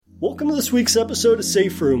Welcome to this week's episode of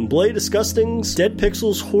Safe Room, Blade Disgusting's Dead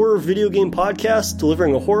Pixels horror video game podcast,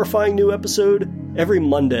 delivering a horrifying new episode every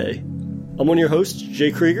Monday. I'm one of your hosts,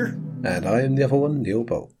 Jay Krieger. And I am the other one, Neil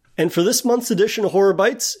Bolt. And for this month's edition of Horror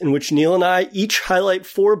Bytes, in which Neil and I each highlight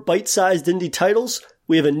 4 bite-sized indie titles,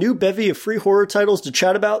 we have a new bevy of free horror titles to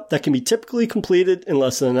chat about that can be typically completed in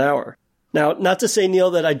less than an hour. Now, not to say,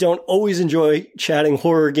 Neil, that I don't always enjoy chatting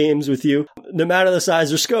horror games with you, no matter the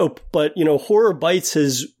size or scope, but, Horror Bytes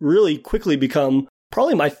has really quickly become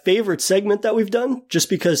probably my favorite segment that we've done, just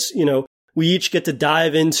because, we each get to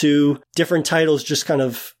dive into different titles just kind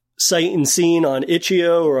of sight and seen on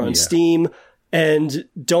Itch.io or on Steam, and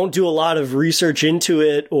don't do a lot of research into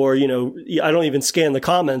it, or, I don't even scan the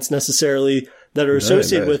comments necessarily that are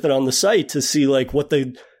associated with it on the site to see, what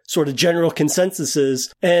the sort of general consensus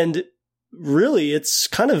is. And really, it's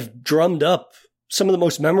kind of drummed up some of the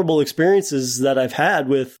most memorable experiences that I've had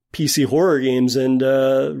with PC horror games in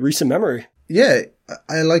recent memory. Yeah,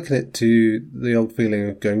 I liken it to the old feeling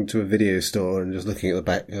of going to a video store and just looking at the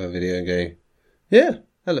back of a video and going, yeah,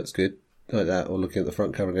 that looks good, like that, or looking at the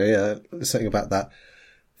front cover and going, yeah, there's something about that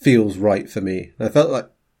feels right for me. And I felt like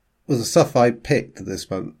with the stuff I picked this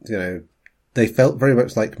month, they felt very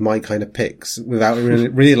much like my kind of picks without really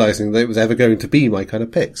realizing that it was ever going to be my kind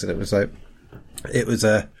of picks. And it was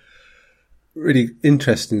a really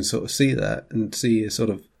interesting sort of see that and see a sort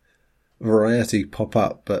of variety pop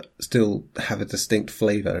up, but still have a distinct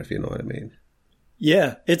flavor, if you know what I mean.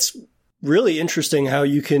 Yeah, it's really interesting how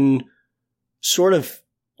you can sort of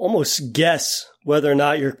almost guess whether or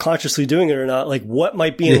not you're consciously doing it or not, like what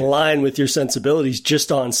might be in line with your sensibilities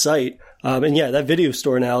just on site. And yeah, that video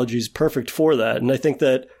store analogy is perfect for that. And I think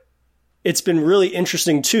that it's been really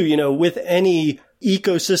interesting too, with any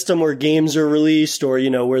ecosystem where games are released or,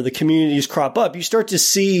 where the communities crop up, you start to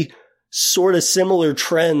see sort of similar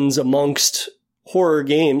trends amongst horror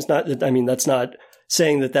games. That's not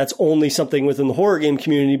saying that that's only something within the horror game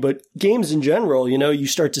community, but games in general, you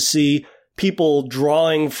start to see people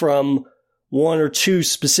drawing from one or two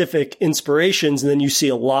specific inspirations, and then you see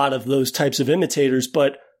a lot of those types of imitators.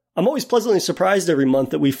 But I'm always pleasantly surprised every month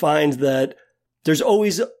that we find that there's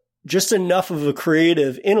always just enough of a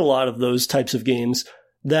creative in a lot of those types of games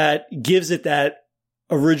that gives it that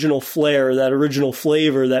original flair, that original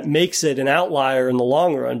flavor that makes it an outlier in the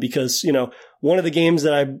long run. Because, one of the games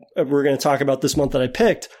that we're going to talk about this month that I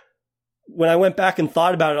picked, when I went back and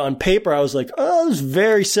thought about it on paper, I was like, oh, this is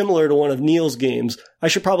very similar to one of Neil's games. I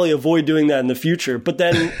should probably avoid doing that in the future. But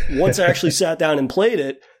then once I actually sat down and played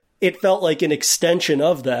it, it felt like an extension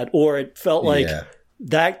of that, or it felt like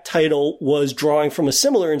that title was drawing from a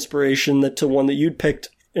similar inspiration to one that you'd picked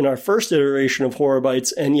in our first iteration of Horror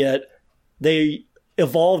Bytes, and yet they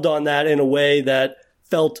evolved on that in a way that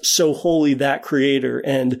felt so wholly that creator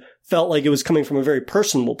and felt like it was coming from a very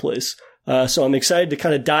personal place. So I'm excited to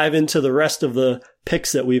kind of dive into the rest of the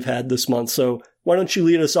picks that we've had this month. So why don't you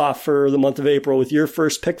lead us off for the month of April with your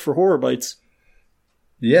first pick for Horror Bytes?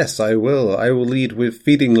 Yes, I will. I will lead with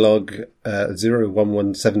Feeding Log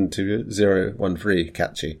 01172013,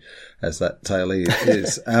 catchy as that title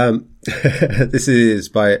is. This is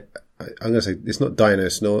by, I'm going to say, it's not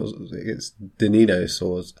Dinosaurs, it's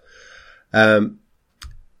Dinosaurs. So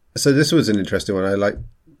this was an interesting one. I like,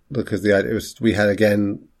 because the idea was, we had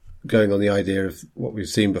again going on the idea of what we've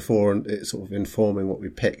seen before and it sort of informing what we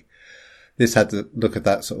pick. This had to look at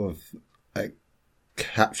that sort of like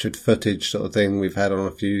captured footage sort of thing we've had on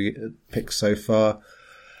a few picks so far.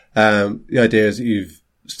 The idea is that you've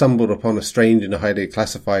stumbled upon a strange and highly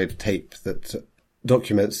classified tape that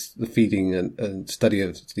documents the feeding and study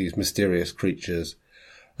of these mysterious creatures.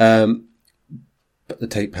 But the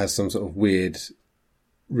tape has some sort of weird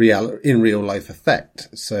in real life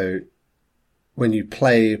effect. So when you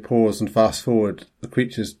play, pause and fast forward, the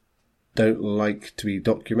creatures don't like to be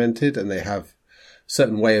documented, and they have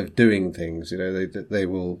certain way of doing things. They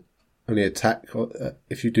will only attack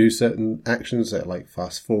if you do certain actions that like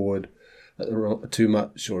fast forward too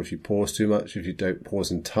much, or if you pause too much, if you don't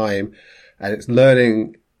pause in time. And it's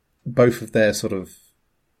learning both of their sort of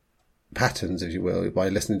patterns, if you will, by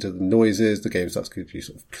listening to the noises. The game starts to give you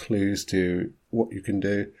sort of clues to what you can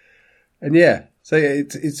do. And yeah, so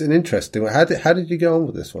it's an interesting one. How did you go on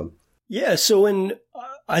with this one? Yeah, so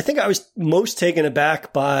I think I was most taken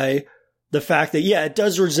aback by the fact that, it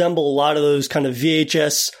does resemble a lot of those kind of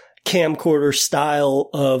VHS camcorder style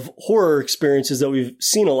of horror experiences that we've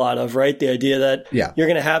seen a lot of, right? The idea that you're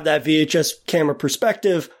going to have that VHS camera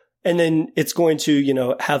perspective, and then it's going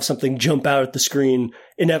to, have something jump out at the screen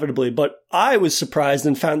inevitably. But I was surprised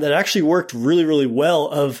and found that it actually worked really, really well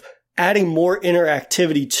of adding more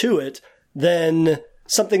interactivity to it than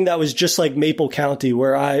something that was just like Maple County,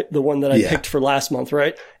 the one that I picked for last month,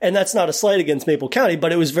 right? And that's not a slight against Maple County,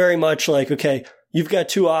 but it was very much like, okay, you've got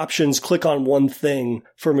two options, click on one thing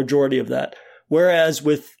for a majority of that. Whereas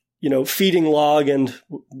with, Feeding Log and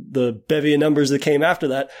the bevy of numbers that came after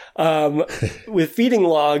that, with Feeding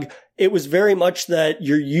Log, it was very much that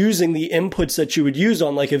you're using the inputs that you would use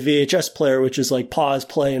on like a VHS player, which is like pause,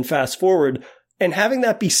 play, and fast forward, and having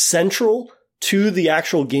that be central to the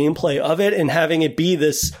actual gameplay of it, and having it be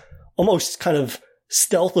this almost kind of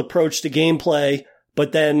stealth approach to gameplay.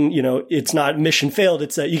 But then, it's not mission failed.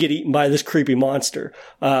 It's that you get eaten by this creepy monster.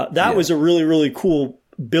 That was a really, really cool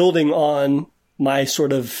building on my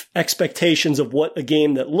sort of expectations of what a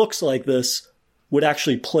game that looks like this would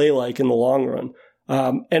actually play like in the long run.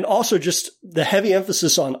 And also just the heavy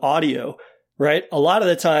emphasis on audio, right? A lot of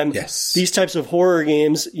the time, these types of horror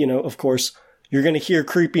games, of course, you're going to hear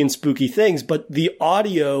creepy and spooky things, but the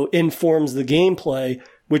audio informs the gameplay,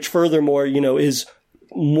 which furthermore, is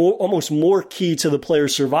almost more key to the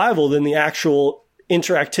player's survival than the actual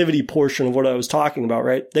interactivity portion of what I was talking about,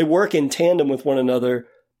 right? They work in tandem with one another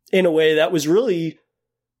in a way that was really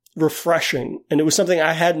refreshing. And it was something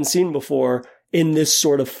I hadn't seen before in this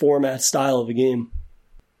sort of format style of a game.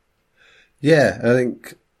 Yeah, I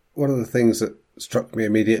think one of the things that struck me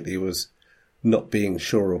immediately was not being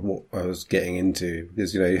sure of what I was getting into,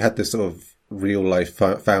 because, you had this sort of real life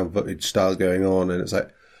found footage style going on, and it's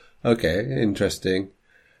like, okay, interesting.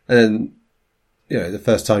 And then, the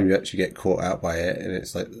first time you actually get caught out by it, and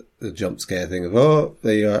it's like the jump scare thing of, oh,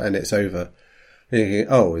 there you are, and it's over. And you're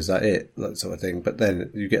thinking, oh, is that it? That sort of thing. But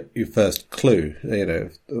then you get your first clue,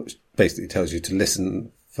 which basically tells you to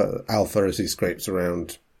listen for Alpha as he scrapes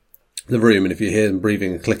around the room. And if you hear him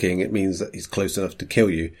breathing and clicking, it means that he's close enough to kill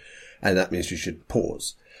you. And that means you should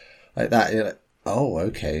pause. Like that, you're like, oh,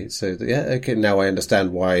 okay. So, okay, now I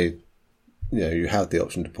understand why, you have the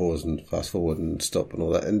option to pause and fast forward and stop and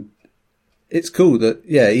all that. And it's cool that,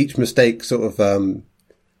 each mistake sort of,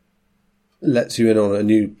 lets you in on a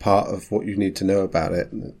new part of what you need to know about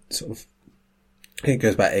it. And it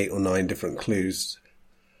goes about 8 or 9 different clues.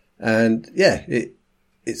 And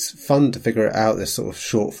it's fun to figure it out, this sort of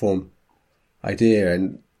short form idea.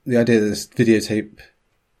 And the idea that this videotape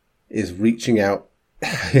is reaching out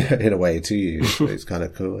in a way to you. It's kind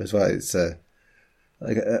of cool as well. It's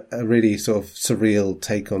like a really sort of surreal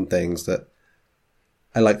take on things that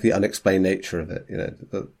I like the unexplained nature of it.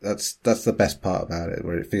 That's the best part about it,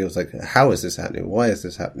 where it feels like, how is this happening? Why is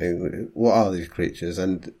this happening? What are these creatures?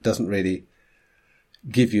 And it doesn't really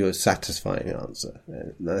give you a satisfying answer.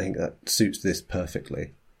 And I think that suits this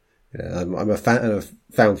perfectly. I'm a fan of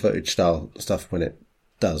found footage style stuff when it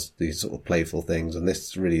does these sort of playful things, and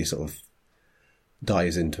this really sort of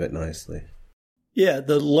dives into it nicely. Yeah,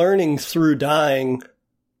 the learning through dying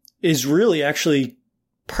is really actually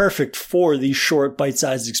perfect for these short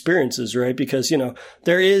bite-sized experiences, right? Because,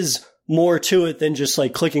 there is more to it than just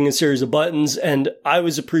like clicking a series of buttons. And I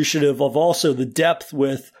was appreciative of also the depth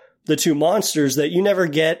with the two monsters, that you never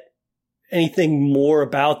get anything more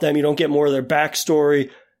about them. You don't get more of their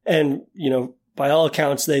backstory. And, by all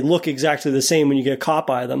accounts, they look exactly the same when you get caught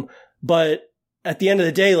by them. But at the end of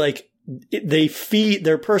the day, like,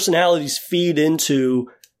 their personalities feed into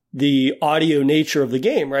the audio nature of the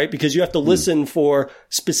game, right? Because you have to listen for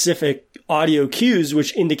specific audio cues,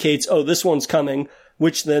 which indicates, oh, this one's coming,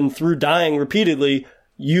 which then through dying repeatedly,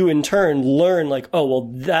 you in turn learn like, oh,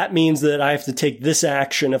 well, that means that I have to take this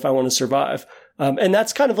action if I want to survive. And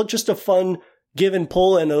that's kind of just a fun give and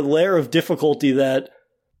pull and a layer of difficulty that,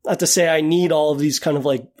 not to say I need all of these kind of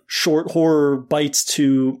like short horror bites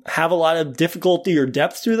to have a lot of difficulty or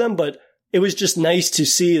depth to them, but it was just nice to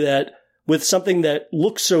see that with something that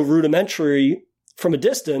looks so rudimentary from a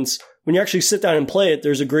distance, when you actually sit down and play it,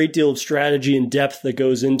 there's a great deal of strategy and depth that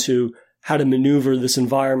goes into how to maneuver this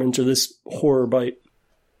environment or this horror bite.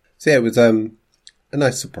 So it was a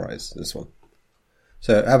nice surprise, this one.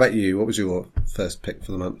 So how about you? What was your first pick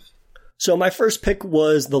for the month? So my first pick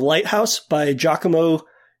was The Lighthouse by Giacomo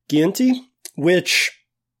Giunti, which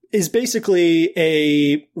is basically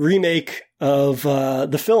a remake of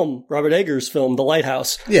the film, Robert Eggers' film, The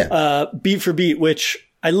Lighthouse. Yeah. Beat for beat, which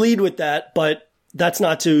I lead with that, but that's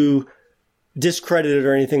not to discredit it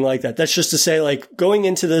or anything like that. That's just to say, like, going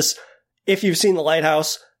into this, if you've seen The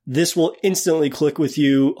Lighthouse, this will instantly click with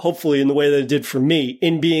you, hopefully in the way that it did for me,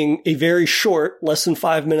 in being a very short, less than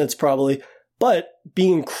 5 minutes probably, but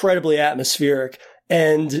being incredibly atmospheric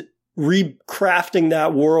and recrafting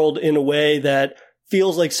that world in a way that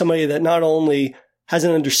feels like somebody that not only has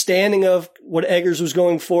an understanding of what Eggers was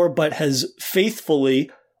going for, but has faithfully,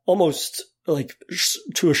 almost like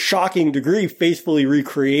to a shocking degree, faithfully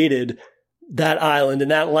recreated that island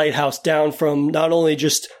and that lighthouse down from not only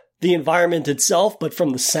just the environment itself, but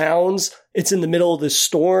from the sounds. It's in the middle of this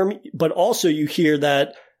storm, but also you hear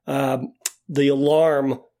that the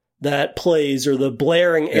alarm that plays, or the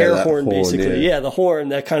blaring air horn, basically. Yeah, the horn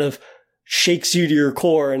that kind of shakes you to your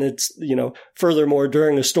core. And it's, furthermore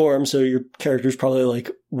during a storm. So your character's probably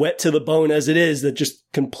like wet to the bone as it is, that just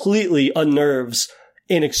completely unnerves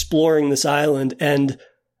in exploring this island. And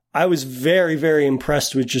I was very, very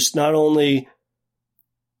impressed with just not only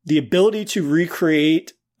the ability to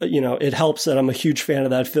recreate, it helps that I'm a huge fan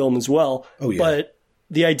of that film as well. Oh, yeah. But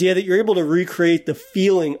the idea that you're able to recreate the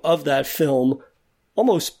feeling of that film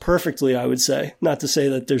almost perfectly, I would say. Not to say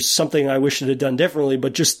that there's something I wish it had done differently,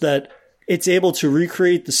 but just that it's able to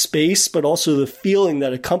recreate the space, but also the feeling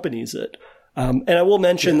that accompanies it. And I will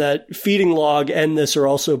mention that Feeding Log and this are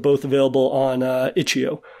also both available on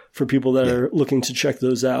Itch.io for people that are looking to check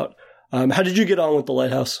those out. How did you get on with The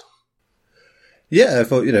Lighthouse? Yeah, I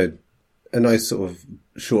thought, a nice sort of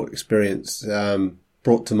short experience.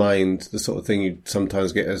 Brought to mind the sort of thing you'd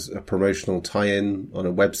sometimes get as a promotional tie-in on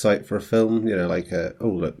a website for a film, like, oh,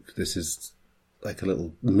 look, this is like a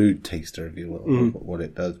little mood taster, if you will, of what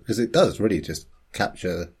it does. Because it does really just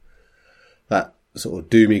capture that sort of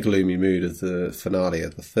doomy, gloomy mood of the finale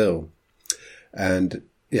of the film. And,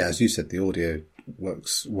 yeah, as you said, the audio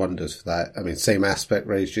works wonders for that. I mean, same aspect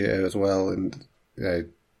ratio as well, and, the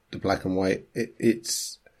black and white.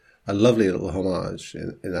 It's a lovely little homage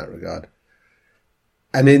in that regard.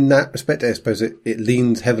 And in that respect, I suppose it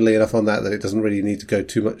leans heavily enough on that it doesn't really need to go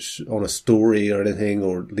too much on a story or anything,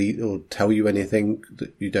 or tell you anything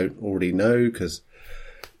that you don't already know, because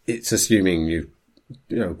it's assuming you've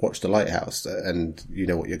watched The Lighthouse and you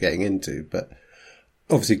know what you're getting into. But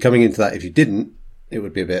obviously, coming into that, if you didn't, it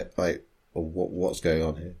would be a bit like, well, what's going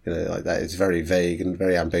on here? Like that. It's very vague and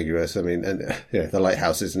very ambiguous. I mean, and The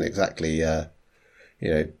Lighthouse isn't exactly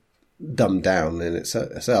dumbed down in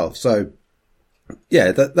itself. So.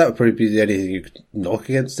 Yeah, that would probably be the only thing you could knock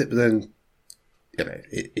against it, but then,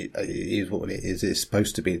 it is what it is. It's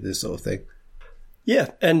supposed to be this sort of thing. Yeah,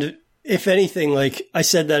 and if anything, like I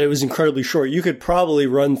said that it was incredibly short, you could probably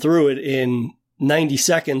run through it in 90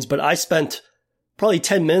 seconds, but I spent probably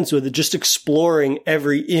 10 minutes with it, just exploring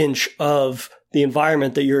every inch of the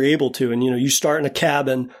environment that you're able to. And, you start in a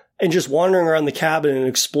cabin and just wandering around the cabin and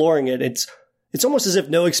exploring it. It's almost as if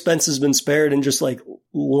no expense has been spared in just like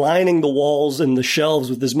lining the walls and the shelves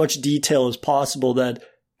with as much detail as possible, that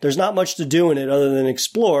there's not much to do in it other than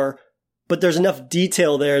explore, but there's enough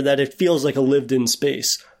detail there that it feels like a lived-in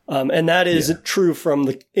space. And that is true from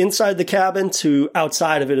the inside the cabin to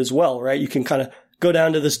outside of it as well, right? You can kind of go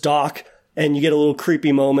down to this dock and you get a little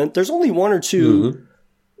creepy moment. There's only one or two,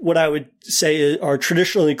 what I would say are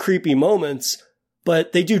traditionally creepy moments,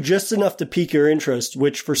 but they do just enough to pique your interest,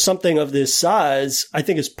 which for something of this size, I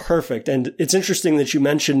think is perfect. And it's interesting that you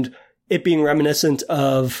mentioned it being reminiscent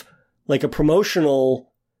of like a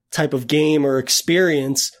promotional type of game or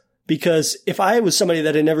experience, because if I was somebody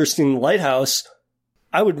that had never seen Lighthouse,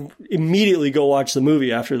 I would immediately go watch the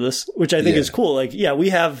movie after this, which I think is cool. Like, yeah, we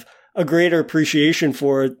have a greater appreciation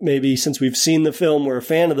for it, maybe since we've seen the film, we're a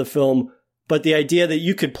fan of the film. But the idea that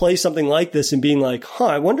you could play something like this and being like,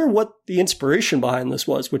 I wonder what the inspiration behind this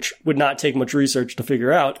was, which would not take much research to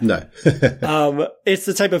figure out. No. It's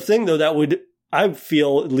the type of thing, though, that I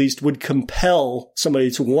feel at least would compel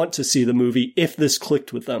somebody to want to see the movie if this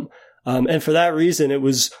clicked with them. And for that reason, it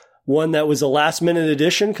was one that was a last minute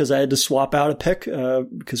addition because I had to swap out a pick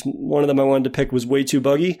because one of them I wanted to pick was way too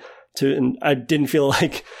buggy and I didn't feel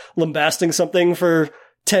like lambasting something for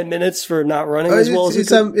 10 minutes for not running as well as it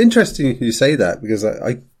could. It's interesting you say that because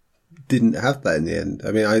I didn't have that in the end.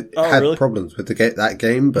 I mean, I had problems with that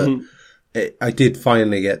game, but I did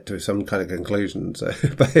finally get to some kind of conclusion. So,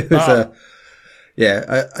 but it was,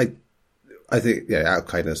 I think, out of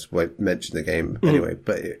kindness, won't mention the game anyway.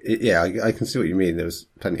 But I can see what you mean. There was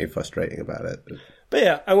plenty of frustrating about it. But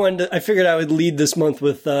yeah, I figured I would lead this month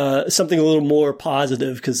with something a little more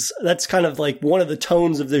positive because that's kind of like one of the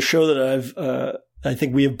tones of this show that I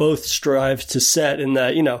think we have both strived to set in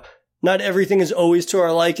that, not everything is always to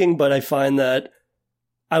our liking, but I find that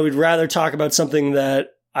I would rather talk about something that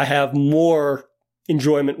I have more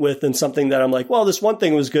enjoyment with than something that I'm like, well, this one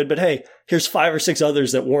thing was good, but hey, here's 5 or 6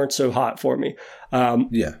 others that weren't so hot for me.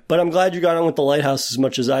 But I'm glad you got on with The Lighthouse as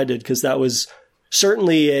much as I did, because that was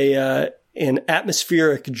certainly an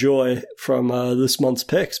atmospheric joy from this month's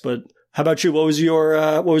picks. But how about you? What was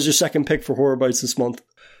your second pick for Horror Bytes this month?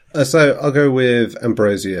 So I'll go with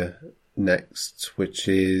Ambrosia next, which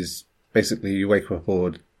is basically you wake up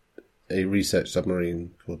aboard a research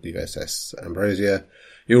submarine called the USS Ambrosia.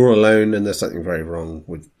 you're all alone and there's something very wrong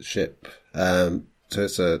with the ship. So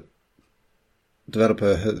it's a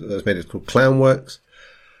developer that's made it called Clownworks.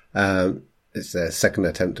 It's their second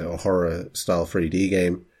attempt at a horror-style 3D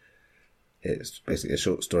game. It's basically a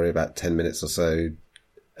short story, about 10 minutes or so.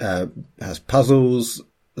 Has puzzles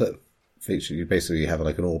that feature, you basically have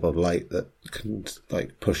like an orb of light that can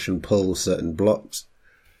like push and pull certain blocks.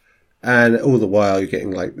 And all the while you're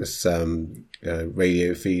getting like this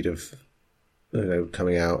radio feed of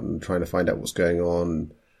coming out and trying to find out what's going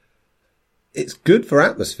on. It's good for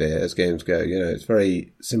atmosphere as games go. It's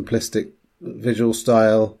very simplistic visual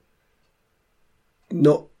style.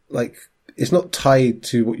 Not like, it's not tied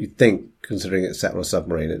to what you think, considering it's set on a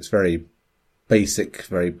submarine. It's very basic,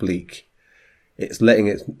 very bleak. It's letting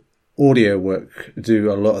its audio work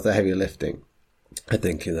do a lot of the heavy lifting, I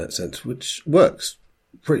think, in that sense, which works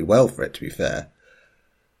pretty well for it, to be fair.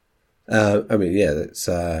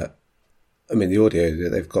 The audio,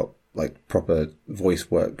 they've got like proper voice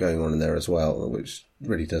work going on in there as well, which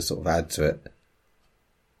really does sort of add to it.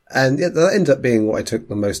 And yeah, that ends up being what I took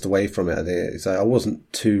the most away from it. I think it's like, I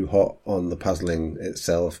wasn't too hot on the puzzling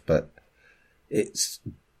itself, but it's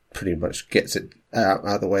pretty much gets it out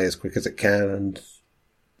of the way as quick as it can and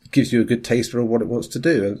gives you a good taster of what it wants to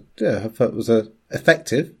do. And yeah, I thought it was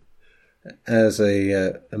effective as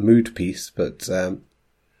a mood piece, but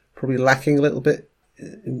probably lacking a little bit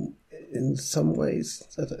in some ways.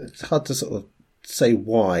 It's hard to sort of say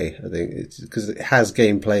why. I think it's because it has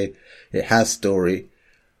gameplay, it has story.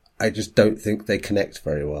 I just don't think they connect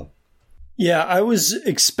very well. Yeah, I was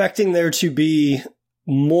expecting there to be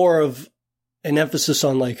more of an emphasis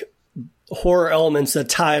on like horror elements that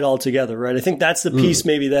tie it all together, right? I think that's the piece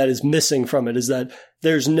maybe that is missing from it, is that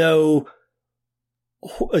there's no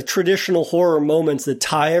traditional horror moments that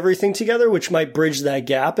tie everything together, which might bridge that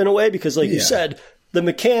gap in a way, because like you said, the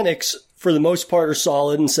mechanics for the most part are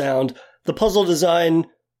solid and sound. The puzzle design,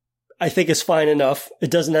 I think, is fine enough. It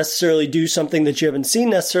doesn't necessarily do something that you haven't seen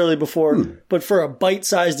necessarily before, but for a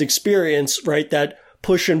bite-sized experience, right, that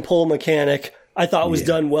push and pull mechanic, I thought was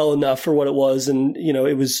done well enough for what it was. And,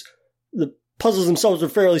 it was, the puzzles themselves were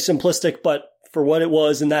fairly simplistic, but for what it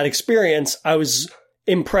was in that experience, I was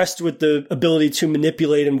impressed with the ability to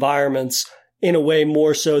manipulate environments in a way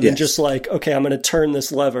more so than just like, okay, I'm going to turn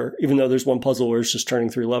this lever, even though there's one puzzle where it's just turning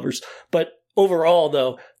 3 levers. But overall,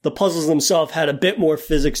 though, the puzzles themselves had a bit more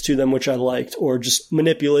physics to them, which I liked, or just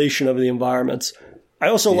manipulation of the environments. I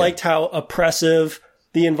also liked how oppressive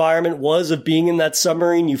the environment was of being in that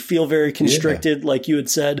submarine. You feel very constricted, like you had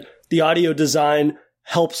said. The audio design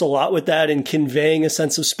helps a lot with that in conveying a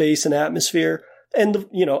sense of space and atmosphere. And,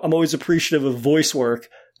 I'm always appreciative of voice work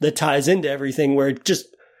that ties into everything, where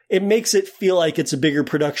it makes it feel like it's a bigger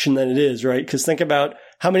production than it is, right? Because think about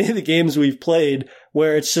how many of the games we've played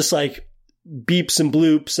where it's just like beeps and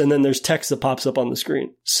bloops and then there's text that pops up on the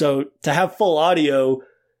screen. So to have full audio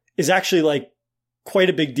is actually like quite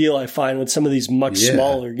a big deal, I find, with some of these much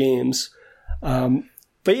smaller games.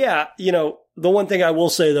 But yeah, the one thing I will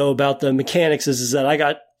say though about the mechanics is that I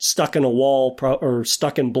got stuck in a wall or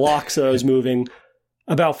stuck in blocks that I was moving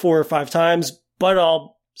about 4 or 5 times, but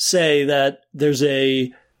I'll say that there's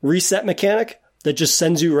a reset mechanic that just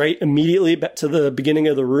sends you right immediately back to the beginning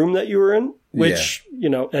of the room that you were in, which,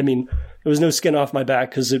 there was no skin off my back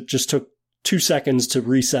because it just took 2 seconds to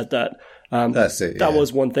reset that. That's it. That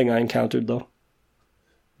was one thing I encountered, though.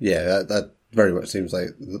 Yeah, that very much seems like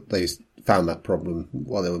they found that problem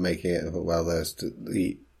while they were making it. Well, there's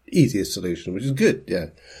the easiest solution, which is good,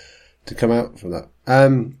 to come out from that.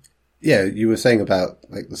 You were saying about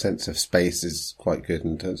like the sense of space is quite good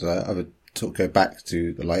in terms of, I would sort of go back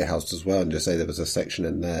to the lighthouse as well and just say there was a section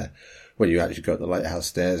in there when you actually go up the lighthouse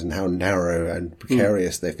stairs and how narrow and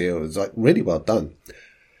precarious they feel. It was like really well done.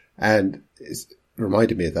 And it's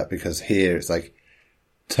reminded me of that because here it's like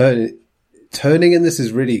turning in this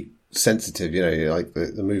is really sensitive, like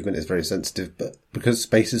the movement is very sensitive, but because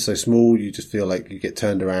space is so small, you just feel like you get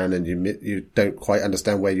turned around and you don't quite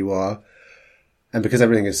understand where you are. And because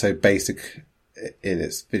everything is so basic in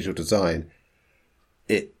its visual design,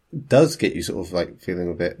 it does get you sort of like feeling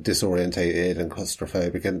a bit disorientated and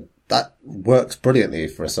claustrophobic, and that works brilliantly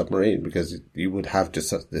for a submarine because you would have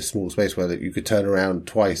just this small space where you could turn around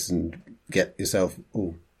twice and get yourself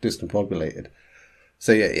all discombobulated.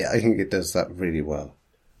 So yeah, I think it does that really well.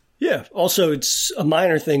 Yeah. Also, it's a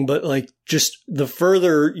minor thing, but like just the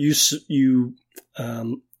further you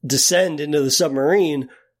descend into the submarine,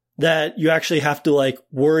 that you actually have to like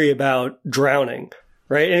worry about drowning,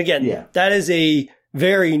 right? And again, that is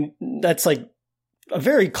that's like a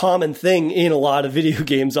very common thing in a lot of video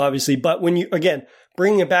games, obviously. But when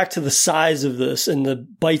bringing it back to the size of this and the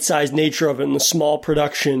bite-sized nature of it and the small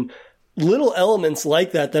production, little elements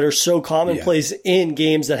like that are so commonplace in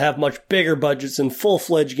games that have much bigger budgets and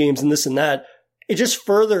full-fledged games and this and that, it just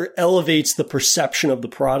further elevates the perception of the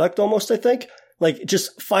product almost, I think. Like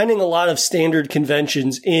just finding a lot of standard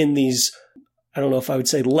conventions in these, I don't know if I would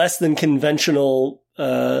say less than conventional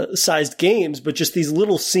sized games, but just these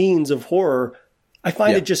little scenes of horror, I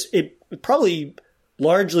find it probably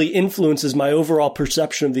largely influences my overall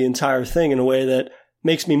perception of the entire thing in a way that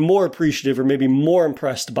makes me more appreciative or maybe more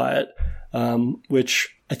impressed by it, which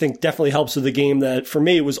I think definitely helps with a game that for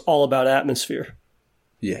me was all about atmosphere.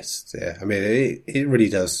 Yes, yeah. I mean, it really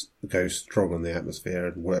does go strong on the atmosphere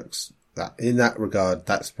and works that in that regard.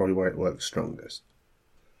 That's probably where it works strongest.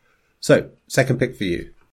 So, second pick for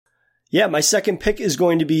you. Yeah, my second pick is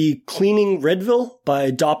going to be Cleaning Redville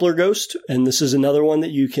by Doppler Ghost, and this is another one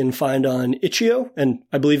that you can find on Itch.io, and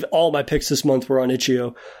I believe all my picks this month were on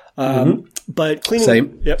Itch.io. But cleaning,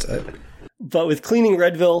 same. Yep. But with Cleaning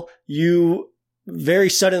Redville, you very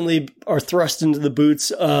suddenly are thrust into the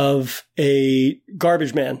boots of a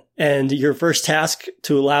garbage man, and your first task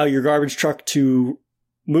to allow your garbage truck to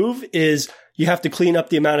move is you have to clean up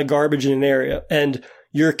the amount of garbage in an area, and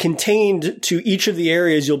you're contained to each of the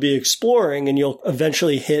areas you'll be exploring, and you'll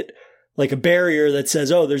eventually hit like a barrier that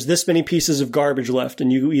says, oh, there's this many pieces of garbage left,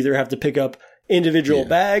 and you either have to pick up individual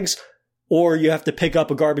bags or you have to pick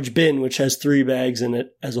up a garbage bin, which has 3 bags in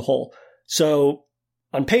it as a whole. So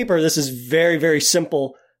on paper, this is very, very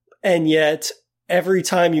simple, and yet every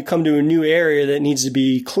time you come to a new area that needs to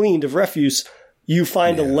be cleaned of refuse, you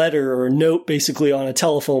find a letter or a note basically on a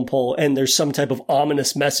telephone pole, and there's some type of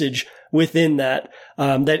ominous message within that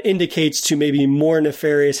that indicates to maybe more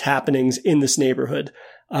nefarious happenings in this neighborhood.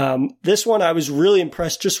 This one, I was really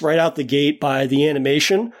impressed just right out the gate by the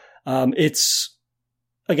animation. It's,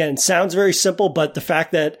 again, sounds very simple, but the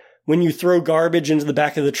fact that when you throw garbage into the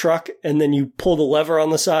back of the truck and then you pull the lever on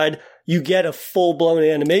the side, you get a full-blown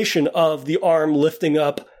animation of the arm lifting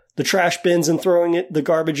up the trash bins and throwing the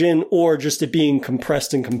garbage in, or just it being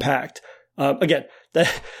compressed and compact. Again,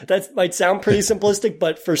 that might sound pretty simplistic,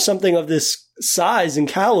 but for something of this size and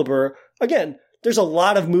caliber, again, there's a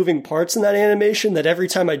lot of moving parts in that animation that every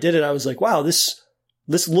time I did it, I was like, wow, this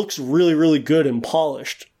looks really, really good and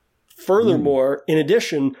polished. Furthermore, in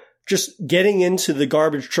addition, just getting into the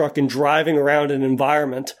garbage truck and driving around an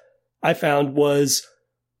environment I found was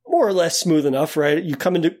more or less smooth enough, right? You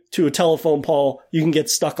come into a telephone pole, you can get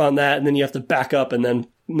stuck on that, and then you have to back up and then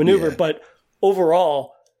maneuver. Yeah. But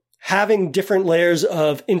overall, having different layers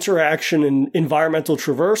of interaction and environmental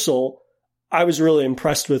traversal, I was really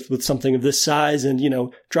impressed with something of this size. And,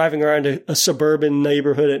 driving around a suburban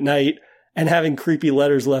neighborhood at night and having creepy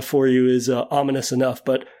letters left for you is ominous enough.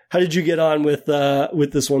 But how did you get on with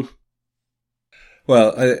this one?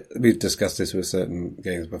 Well, we've discussed this with certain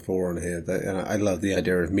games before on here, and I love the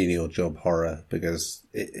idea of menial job horror because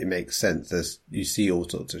it makes sense. You see all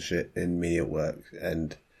sorts of shit in menial work,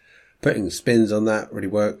 and putting spins on that really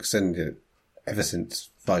works. And ever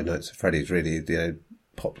since Five Nights at Freddy's really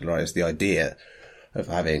popularized the idea of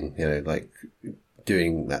having like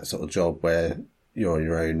doing that sort of job where you're on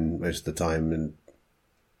your own most of the time and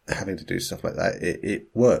having to do stuff like that. It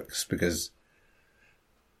works because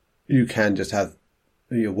you can just have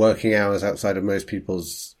your working hours outside of most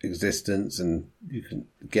people's existence, and you can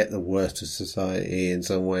get the worst of society in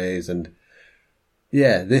some ways. And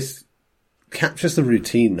yeah, this captures the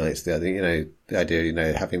routine nicely. I think, the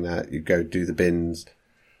idea, having that, you go do the bins,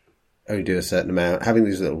 only do a certain amount, having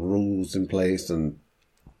these little rules in place, and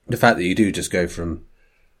the fact that you do just go from,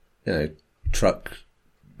 truck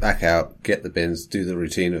back out, get the bins, do the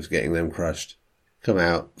routine of getting them crushed, come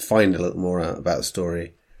out, find a little more out about the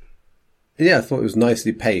story. Yeah, I thought it was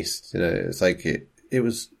nicely paced. It's like it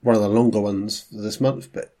was one of the longer ones this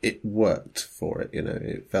month, but it worked for it.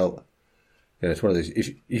 It felt, it's one of those,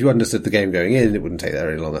 if you understood the game going in, it wouldn't take that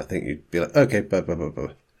very long. I think you'd be like, okay, blah, blah, blah,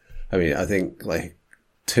 blah. I mean, I think like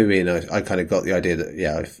 2 in, I kind of got the idea that,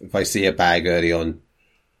 yeah, if I see a bag early on,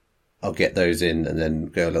 I'll get those in and then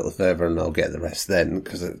go a little further and I'll get the rest then,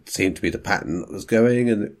 because it seemed to be the pattern that was going,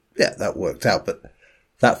 and yeah, that worked out. But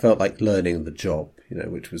that felt like learning the job,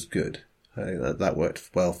 which was good. I think that worked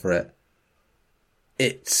well for it.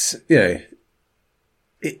 It's, it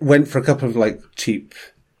went for a couple of like cheap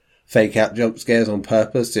fake out jump scares on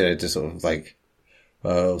purpose, to sort of like,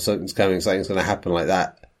 oh, something's coming, something's going to happen like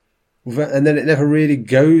that. And then it never really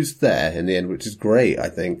goes there in the end, which is great. I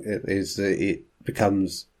think it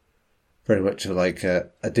becomes very much like a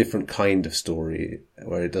different kind of story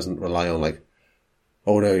where it doesn't rely on like,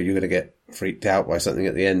 oh no, you're going to get freaked out by something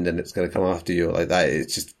at the end and it's going to come after you like that.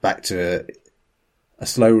 It's just back to a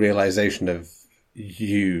slow realization of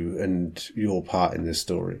you and your part in this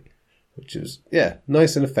story, which is,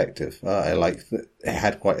 nice and effective. I like that it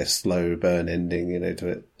had quite a slow burn ending, to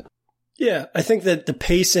it. Yeah, I think that the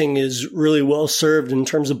pacing is really well served in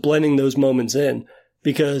terms of blending those moments in,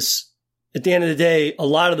 because at the end of the day, a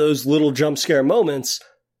lot of those little jump scare moments,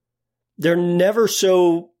 they're never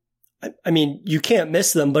so, I mean, you can't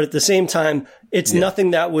miss them, but at the same time, it's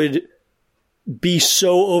nothing that would be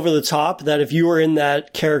so over the top that if you were in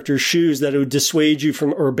that character's shoes, that it would dissuade you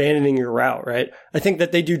from or abandoning your route, right? I think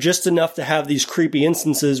that they do just enough to have these creepy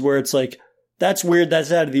instances where it's like, that's weird,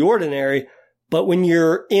 that's out of the ordinary. But when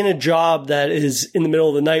you're in a job that is in the middle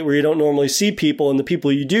of the night where you don't normally see people, and the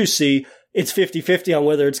people you do see, it's 50-50 on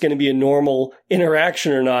whether it's going to be a normal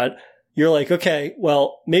interaction or not. You're like, okay,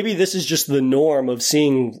 well, maybe this is just the norm of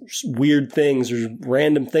seeing weird things or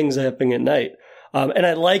random things happening at night. And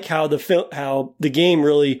I like how the game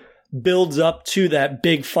really builds up to that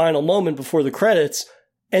big final moment before the credits.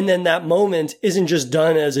 And then that moment isn't just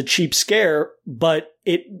done as a cheap scare, but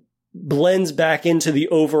it blends back into the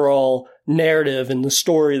overall narrative and the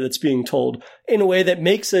story that's being told in a way that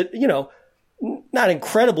makes it, not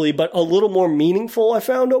incredibly, but a little more meaningful, I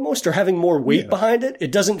found almost, or having more weight behind it.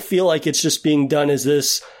 It doesn't feel like it's just being done as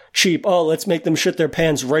this cheap, let's make them shit their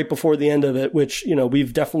pants right before the end of it, which,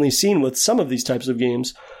 we've definitely seen with some of these types of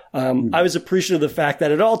games. I was appreciative of the fact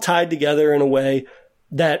that it all tied together in a way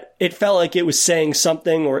that it felt like it was saying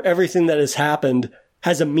something, or everything that has happened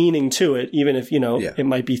has a meaning to it, even if, it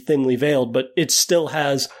might be thinly veiled, but it still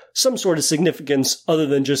has some sort of significance other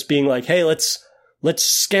than just being like, hey, let's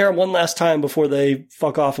scare them one last time before they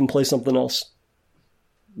fuck off and play something else.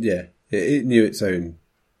 Yeah, it knew its own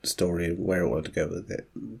story and where it wanted to go with it.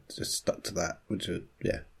 Just stuck to that, which is,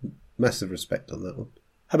 massive respect on that one.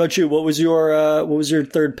 How about you? What was your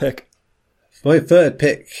third pick? My third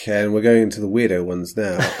pick, and we're going into the weirdo ones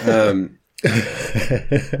now.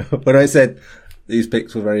 When I said these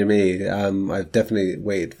picks were very me, I've definitely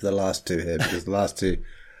waited for the last two here, because the last two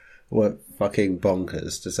were fucking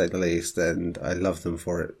bonkers, to say the least, and I love them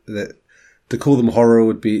for it. To call them horror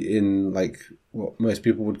would be in, like, what most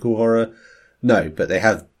people would call horror. No, but they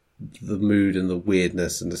have the mood and the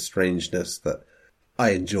weirdness and the strangeness that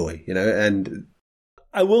I enjoy, and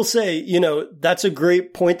I will say, that's a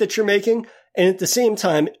great point that you're making. And at the same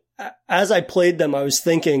time, as I played them, I was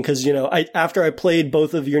thinking, because, after I played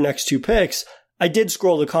both of your next two picks, I did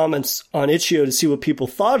scroll the comments on Itch.io to see what people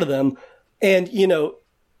thought of them. And,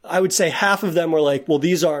 I would say half of them were like, well,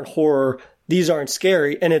 these aren't horror, these aren't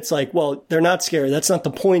scary. And it's like, well, they're not scary. That's not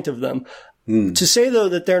the point of them. To say, though,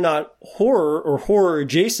 that they're not horror or horror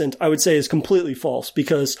adjacent, I would say is completely false,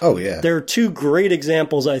 because there are two great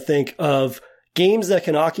examples, I think, of games that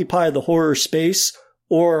can occupy the horror space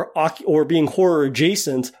or being horror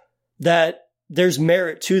adjacent, that there's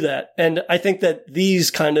merit to that. And I think that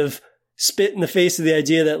these kind of spit in the face of the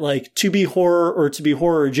idea that, like, to be horror or to be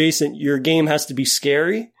horror adjacent, your game has to be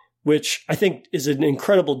scary, which I think is an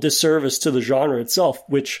incredible disservice to the genre itself,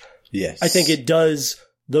 which I think it does.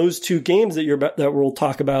 Those two games that we'll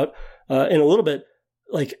talk about in a little bit,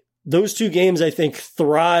 like, those two games, I think,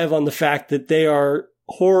 thrive on the fact that they are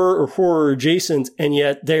horror or horror adjacent, and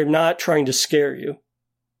yet they're not trying to scare you,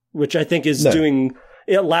 which I think is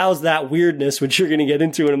it allows that weirdness, which you're going to get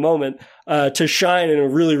into in a moment, to shine in a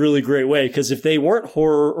really, really great way. Because if they weren't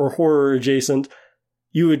horror or horror adjacent,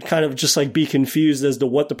 you would kind of just like be confused as to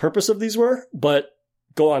what the purpose of these were. But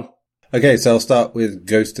go on. Okay, so I'll start with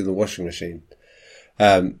Ghost in the Washing Machine.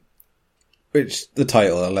 Which the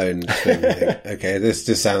title alone makes me think, okay, this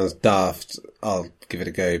just sounds daft. I'll give it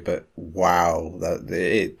a go, but wow,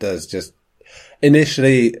 it does just.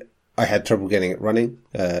 Initially, I had trouble getting it running,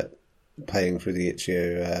 playing through the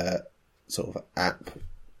Itch.io sort of app,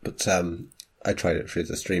 but I tried it through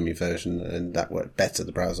the streamy version, and that worked better,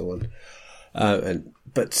 the browser one.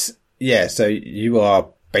 So you are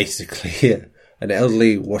basically an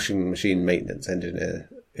elderly washing machine maintenance engineer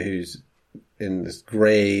who's in this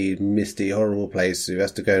grey, misty, horrible place who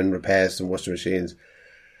has to go and repair some washing machines.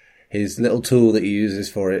 His little tool that he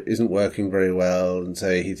uses for it isn't working very well, and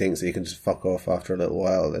so he thinks that he can just fuck off after a little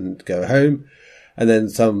while and go home. And then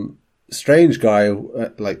some strange guy,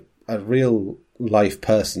 like a real life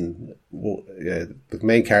person, the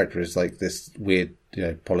main character is like this weird,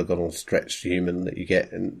 polygonal stretched human that you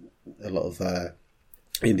get in a lot of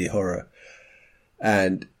indie horror.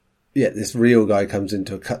 And this real guy comes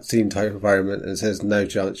into a cutscene type environment and says, no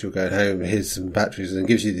chance you're going home, here's some batteries, and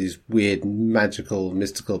gives you these weird, magical,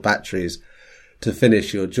 mystical batteries to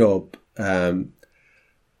finish your job. And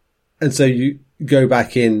so you go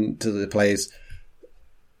back into the place,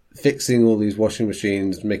 fixing all these washing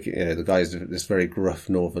machines, making, the guy's this very gruff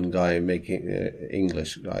northern guy, making,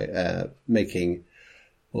 English guy, making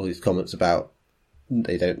all these comments about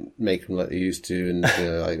they don't make them like they used to, and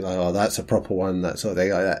like, oh, that's a proper one, that sort of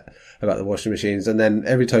thing like that about the washing machines. And then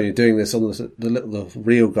every time you're doing this, on the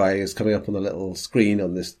real guy is coming up on the little screen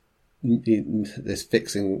on this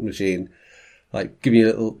fixing machine, like giving you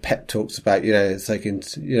little pep talks about, it's like,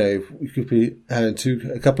 you could be having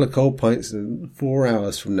a couple of cold pints in 4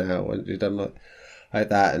 hours from now, and you've done like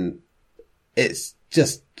that, and it's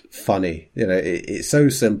just funny. It's so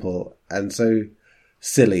simple and so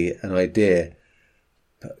silly an idea.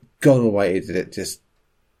 God almighty, did it just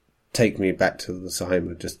take me back to the time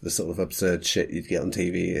of just the sort of absurd shit you'd get on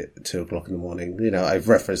TV at 2 o'clock in the morning. I've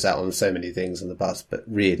referenced that on so many things in the past, but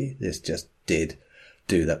really, this just did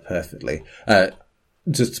do that perfectly.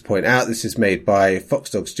 Just to point out, this is made by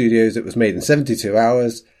Foxdog Studios. It was made in 72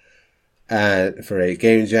 hours for a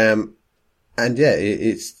game jam. And yeah,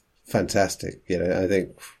 it's fantastic. I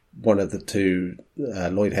think one of the two,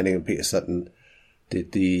 Lloyd Henning and Peter Sutton,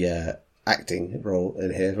 did the acting role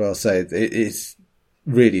in here as well. So it's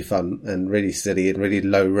really fun and really silly and really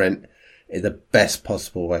low rent in the best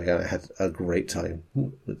possible way. And I had a great time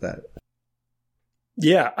with that.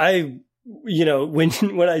 Yeah,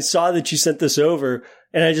 when I saw that you sent this over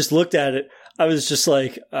and I just looked at it, I was just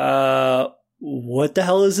like, what the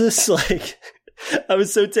hell is this? Like, I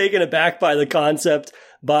was so taken aback by the concept,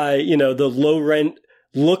 by, the low rent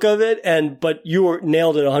look of it. But you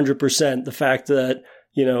nailed it 100%. The fact that,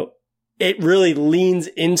 it really leans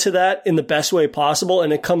into that in the best way possible,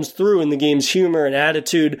 and it comes through in the game's humor and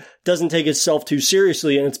attitude, doesn't take itself too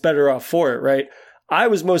seriously, and it's better off for it, right? I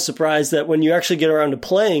was most surprised that when you actually get around to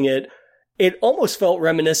playing it, it almost felt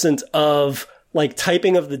reminiscent of like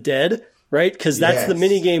Typing of the Dead, right? Because that's the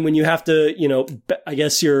mini game when you have to, I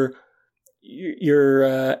guess you're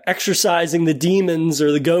exorcising the demons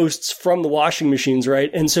or the ghosts from the washing machines,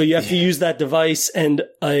 right? And so you have to use that device, and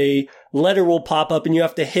a letter will pop up, and you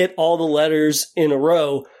have to hit all the letters in a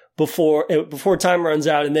row before time runs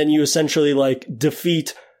out, and then you essentially like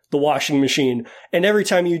defeat the washing machine. And every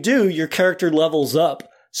time you do, your character levels up,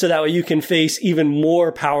 so that way you can face even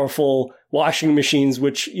more powerful washing machines,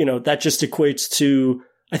 which, that just equates to,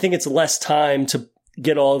 I think it's less time to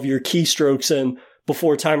get all of your keystrokes in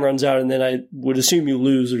before time runs out, and then I would assume you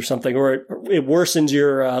lose or something, or it worsens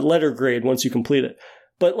your letter grade once you complete it.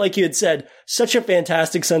 But like you had said, such a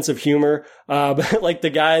fantastic sense of humor. Like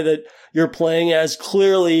the guy that you're playing as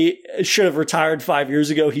clearly should have retired 5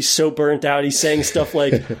 years ago. He's so burnt out. He's saying stuff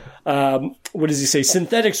like, what does he say?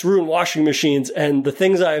 Synthetics ruin washing machines. And the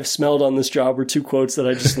things I have smelled on this job were 2 quotes that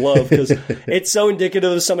I just love, because it's so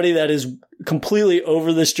indicative of somebody that is completely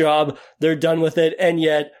over this job. They're done with it. And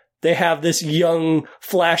yet they have this young,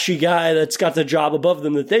 flashy guy that's got the job above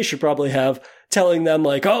them that they should probably have, telling them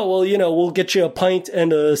like, oh, well, we'll get you a pint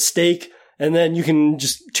and a steak, and then you can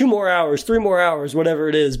just 2 more hours, 3 more hours, whatever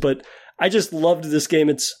it is. But I just loved this game.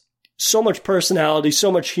 It's so much personality,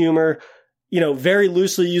 so much humor, very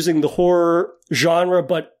loosely using the horror genre.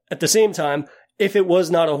 But at the same time, if it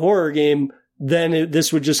was not a horror game, then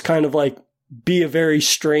this would just kind of like be a very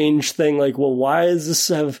strange thing. Like, well, why does this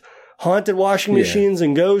have haunted washing machines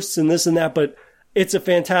and ghosts and this and that? But it's a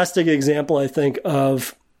fantastic example, I think,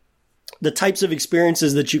 of the types of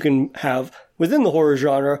experiences that you can have within the horror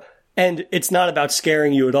genre. And it's not about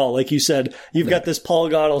scaring you at all. Like you said, you've got this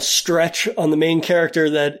polygonal stretch on the main character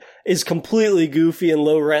that is completely goofy and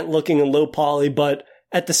low rent looking and low poly, but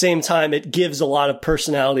at the same time, it gives a lot of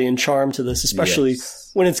personality and charm to this, especially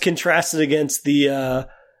when it's contrasted against the,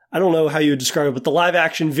 I don't know how you would describe it, but the live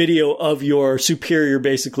action video of your superior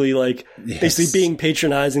basically being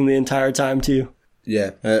patronizing the entire time too.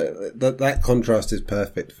 Yeah, that contrast is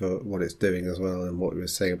perfect for what it's doing as well, and what we were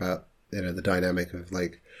saying about, the dynamic of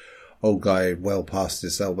like old guy well past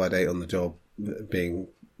his sell by date on the job being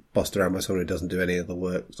bossed around by someone who doesn't do any of the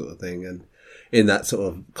work sort of thing, and in that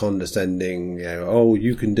sort of condescending, oh,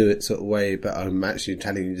 you can do it sort of way, but I'm actually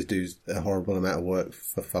telling you to do a horrible amount of work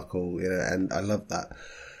for fuck all, and I love that,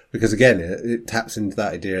 because again, it taps into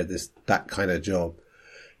that idea of that kind of job,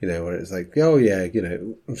 where it's like, oh yeah,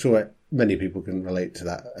 I'm sure many people can relate to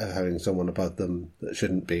that, having someone above them that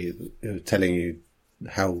shouldn't be, telling you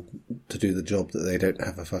how to do the job that they don't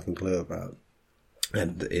have a fucking clue about.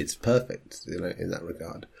 And it's perfect, in that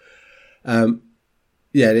regard.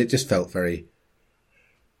 It just felt very,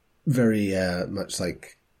 very much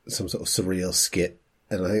like some sort of surreal skit.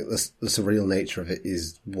 And I think the surreal nature of it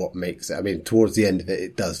is what makes it. I mean, towards the end of it,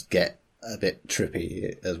 it does get a bit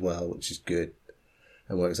trippy as well, which is good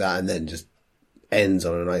and works out, and then just ends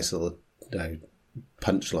on a nice little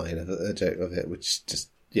punchline of a joke of it, which just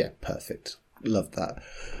yeah, perfect. Love that.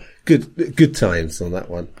 Good times on that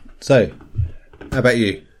one. So, how about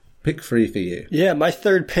you? Pick 3 for you. Yeah, my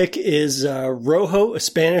third pick is Rojo, a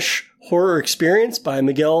Spanish horror experience by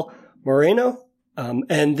Miguel Moreno.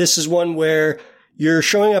 And this is one where you're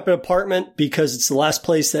showing up at an apartment because it's the last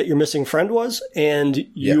place that your missing friend was, and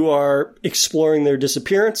you are exploring their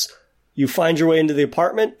disappearance. You find your way into the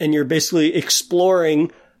apartment, and you're basically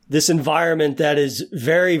exploring this environment that is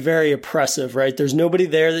very, very oppressive, right? There's nobody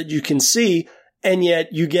there that you can see, and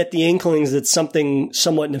yet you get the inklings that something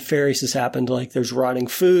somewhat nefarious has happened. Like there's rotting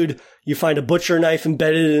food. You find a butcher knife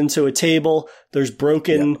embedded into a table. There's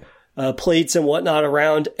broken plates and whatnot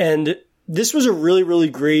around. And this was a really, really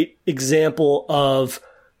great example of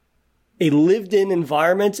a lived-in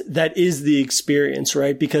environment that is the experience,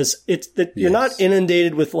 right? Because it's that you're not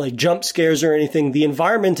inundated with like jump scares or anything. The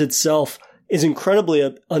environment itself is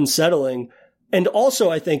incredibly unsettling. And also,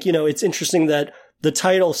 I think, it's interesting that the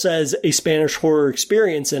title says a Spanish horror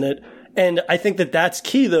experience in it. And I think that that's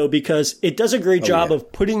key, though, because it does a great job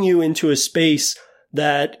of putting you into a space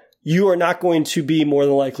that you are not going to be more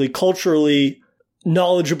than likely culturally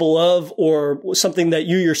knowledgeable of, or something that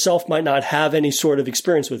you yourself might not have any sort of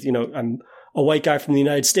experience with. I'm a white guy from the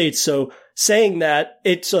United States. So saying that,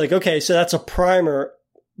 it's like, okay, so that's a primer.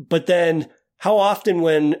 But then how often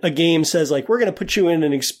when a game says like, we're going to put you in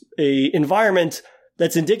a environment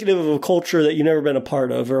that's indicative of a culture that you've never been a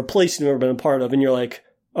part of, or a place you've never been a part of. And you're like,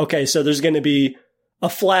 okay, so there's going to be a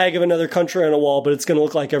flag of another country on a wall, but it's going to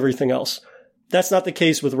look like everything else. That's not the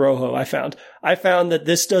case with Rojo, I found. I found that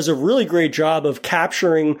this does a really great job of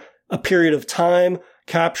capturing a period of time,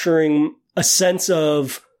 capturing a sense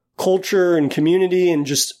of culture and community, and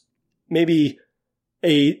just maybe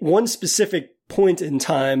one specific point in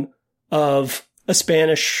time of a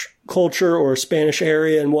Spanish culture or a Spanish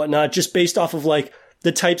area and whatnot, just based off of like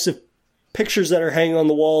the types of pictures that are hanging on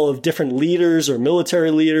the wall of different leaders or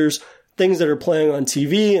military leaders, things that are playing on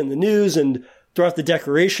TV and the news, and throughout the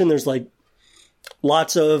decoration, there's like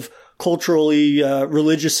lots of culturally,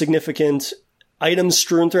 religious significant items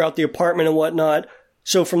strewn throughout the apartment and whatnot.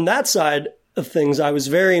 So from that side of things, I was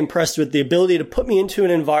very impressed with the ability to put me into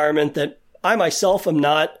an environment that I myself am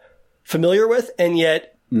not familiar with, and yet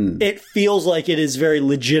it feels like it is very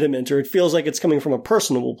legitimate, or it feels like it's coming from a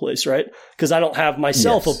personable place, right? Because I don't have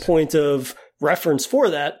myself a point of reference for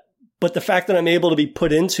that. But the fact that I'm able to be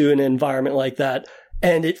put into an environment like that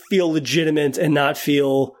and it feel legitimate and not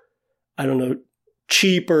feel, I don't know,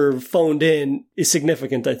 cheap or phoned in is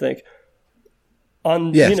significant, I think.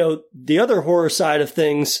 On, the other horror side of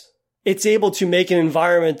things, it's able to make an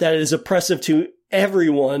environment that is oppressive to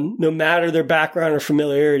everyone, no matter their background or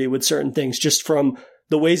familiarity with certain things, just from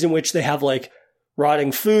the ways in which they have like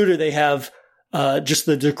rotting food, or they have just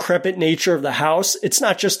the decrepit nature of the house. It's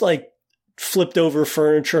not just like flipped over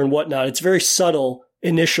furniture and whatnot. It's very subtle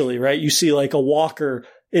initially, right? You see like a walker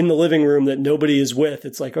in the living room that nobody is with.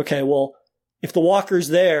 It's like, okay, well, if the walker's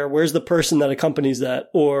there, where's the person that accompanies that?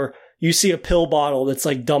 Or you see a pill bottle that's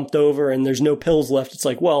like dumped over and there's no pills left. It's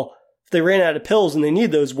like, well, if they ran out of pills and they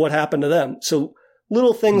need those, what happened to them? So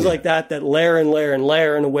little things like that layer and layer and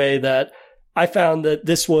layer in a way that I found that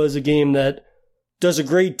this was a game that does a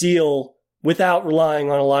great deal without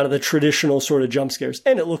relying on a lot of the traditional sort of jump scares.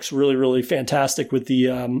 And it looks really, really fantastic with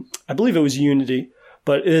the, I believe it was Unity,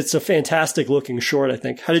 but it's a fantastic looking short, I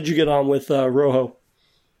think. How did you get on with Rojo?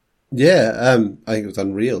 Yeah, I think it was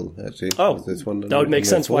Unreal, actually. Oh, this one, that would make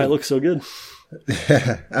sense why it looks so good.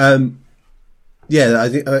 Yeah, I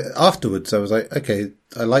think afterwards I was like, okay,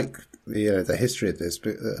 I like the history of this,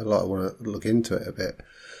 but a lot I want to look into it a bit.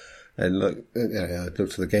 And look, I looked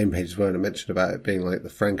at the game page as well, and it mentioned about it being like the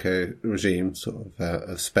Franco regime, sort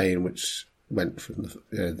of Spain, which went from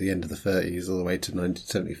the end of the 30s all the way to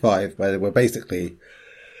 1975, where they were basically,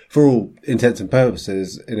 for all intents and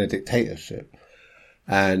purposes, in a dictatorship.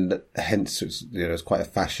 And hence, it's quite a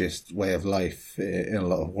fascist way of life in a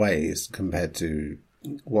lot of ways compared to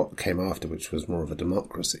what came after, which was more of a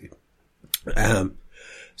democracy. So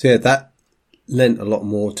yeah, that lent a lot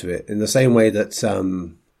more to it in the same way that,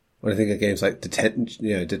 when I think of games like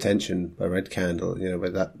Detention by Red Candle, where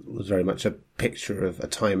that was very much a picture of a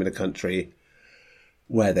time in a country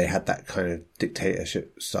where they had that kind of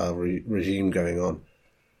dictatorship style regime going on.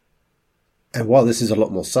 And while this is a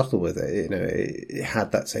lot more subtle with it, it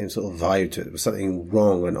had that same sort of vibe to it. There was something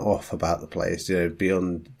wrong and off about the place,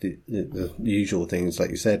 beyond the usual things,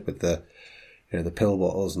 like you said, with the, the pill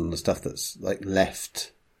bottles and the stuff that's like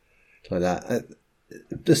left like that.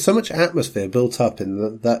 There's so much atmosphere built up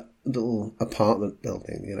in that little apartment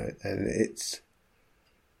building, and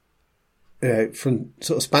from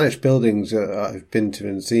sort of Spanish buildings I've been to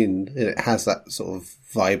and seen, it has that sort of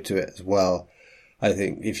vibe to it as well. I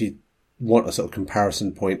think if you want a sort of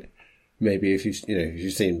comparison point, maybe if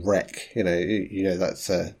you've seen Wreck, that's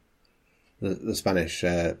the Spanish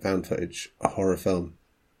found footage horror film.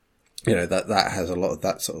 That has a lot of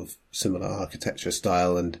that sort of similar architecture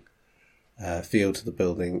style and feel to the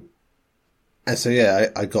building. And so,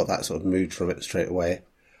 I got that sort of mood from it straight away.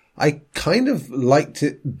 I kind of liked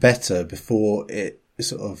it better before it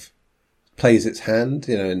sort of plays its hand,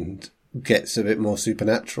 and gets a bit more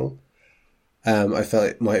supernatural. I felt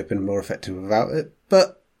it might have been more effective without it.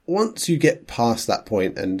 But once you get past that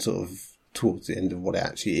point and sort of towards the end of what it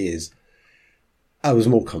actually is, I was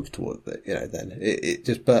more comfortable with it,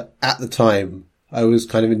 then. But at the time, I was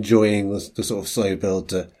kind of enjoying the sort of slow build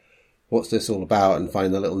to what's this all about and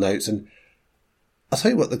find the little notes. And I'll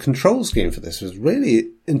tell you what, the control scheme for this was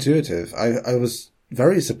really intuitive. I was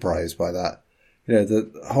very surprised by that.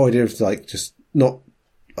 The whole idea of just not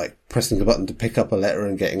pressing a button to pick up a letter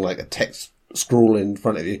and getting a text scroll in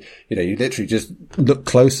front of you. You literally just look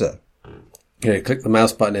closer. Click the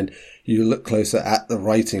mouse button and you look closer at the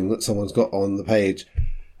writing that someone's got on the page.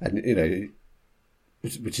 And,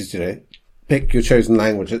 which is, pick your chosen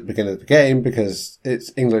language at the beginning of the game because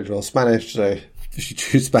it's English or Spanish. So if you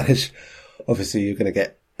choose Spanish, obviously you're going to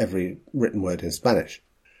get every written word in Spanish.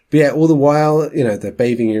 But all the while, they're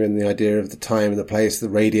bathing you in the idea of the time and the place. The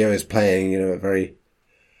radio is playing, a very,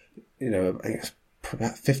 I guess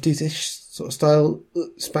about 50s-ish sort of style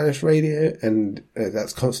Spanish radio. And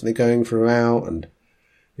that's constantly going throughout. And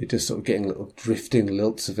you're just sort of getting little drifting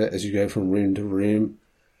lilts of it as you go from room to room.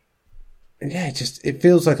 And it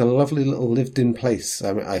feels like a lovely little lived-in place.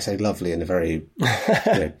 I mean, I say lovely in a very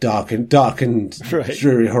dark and right.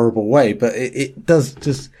 Dreary, horrible way, but it does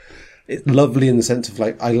just, it's lovely in the sense of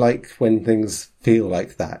I like when things feel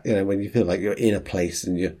like that, when you feel like you're in a place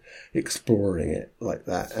and you're exploring it like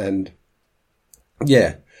that. And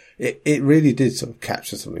it really did sort of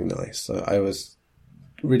capture something nice. So I was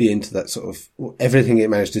really into that sort of, everything it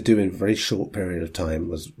managed to do in a very short period of time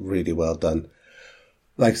was really well done.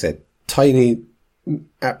 Like I said, tiny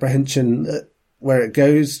apprehension at where it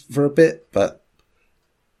goes for a bit, but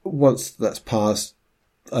once that's passed,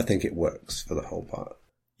 I think it works for the whole part.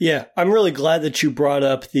 Yeah, I'm really glad that you brought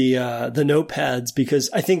up the notepads because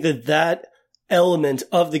I think that element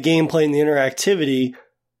of the gameplay and the interactivity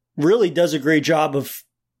really does a great job of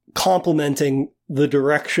complementing the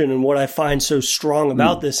direction and what I find so strong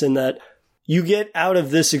about this in that you get out of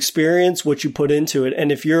this experience what you put into it.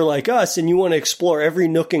 And if you're like us and you want to explore every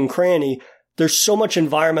nook and cranny, there's so much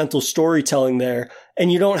environmental storytelling there.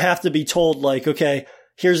 And you don't have to be told okay,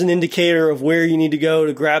 here's an indicator of where you need to go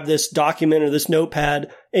to grab this document or this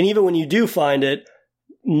notepad. And even when you do find it,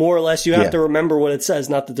 more or less, you have to remember what it says.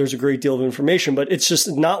 Not that there's a great deal of information, but it's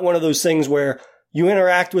just not one of those things where you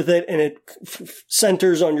interact with it and it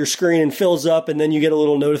centers on your screen and fills up. And then you get a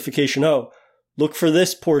little notification. Oh, look for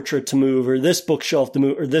this portrait to move or this bookshelf to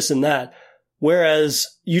move or this and that. Whereas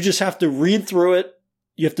you just have to read through it.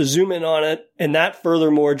 You have to zoom in on it. And that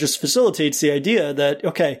furthermore just facilitates the idea that,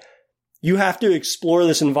 okay, you have to explore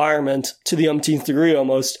this environment to the umpteenth degree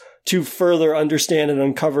almost to further understand and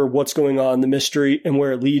uncover what's going on, the mystery and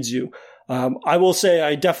where it leads you. I will say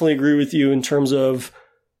I definitely agree with you in terms of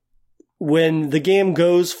when the game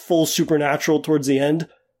goes full supernatural towards the end,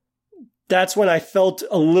 that's when I felt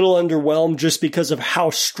a little underwhelmed just because of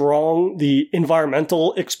how strong the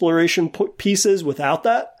environmental exploration piece is without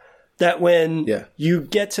that. That when you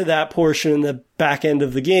get to that portion in the back end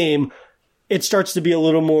of the game, it starts to be a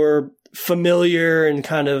little more familiar and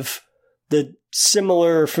kind of the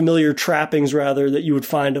familiar trappings rather that you would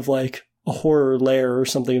find of a horror lair or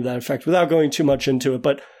something of that effect without going too much into it.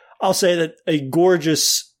 But I'll say that a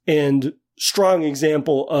gorgeous and strong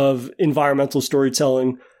example of environmental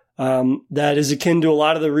storytelling that is akin to a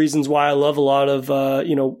lot of the reasons why I love a lot of,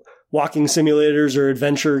 walking simulators or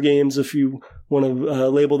adventure games, if you want to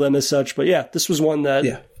label them as such. But this was one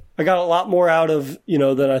that I got a lot more out of,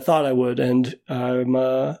 than I thought I would. And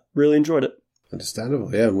I really enjoyed it.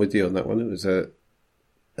 Understandable. Yeah, I'm with you on that one. It was a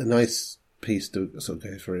nice piece to sort of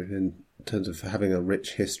go through in terms of having a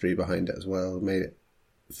rich history behind it as well. It made it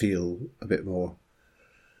feel a bit more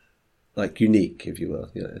unique, if you will.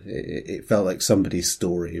 It felt like somebody's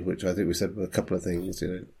story, which I think we said with a couple of things,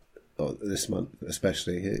 this month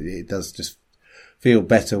especially. It does just feel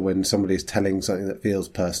better when somebody's telling something that feels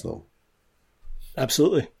personal.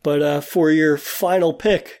 Absolutely. But for your final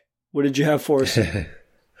pick, what did you have for us?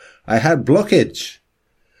 I had Blockage,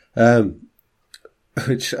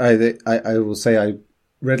 which I will say I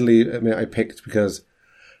readily admit I picked because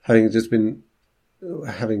having just been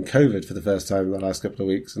having COVID for the first time in the last couple of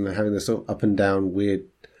weeks and having this sort of up and down weird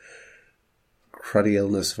cruddy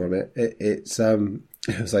illness from it. It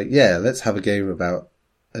was like, yeah, let's have a game about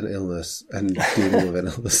an illness and dealing with an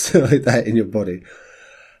illness like that in your body.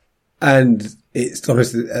 And it's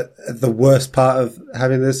honestly the worst part of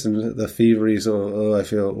having this and the fevery sort of, I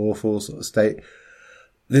feel awful sort of state.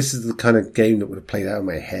 This is the kind of game that would have played out in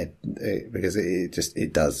my head because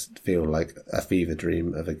it does feel like a fever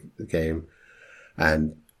dream of a game.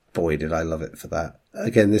 And boy, did I love it for that.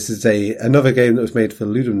 Again, this is another game that was made for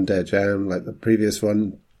Ludum Dare Jam, like the previous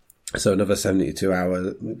one. So another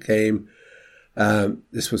 72-hour game.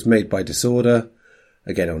 This was made by Disorder,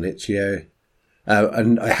 again on Itch.io.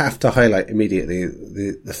 And I have to highlight immediately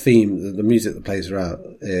the theme, the music that plays throughout.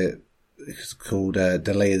 It's called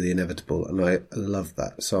Delay the Inevitable, and I love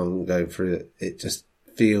that song going through it. It just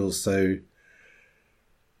feels so,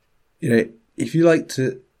 if you like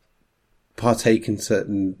to partake in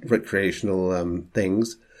certain recreational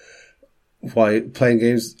things while playing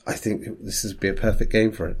games, I think this would be a perfect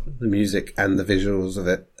game for it. The music and the visuals of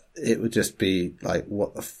it, it would just be like,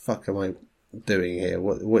 what the fuck am I doing here?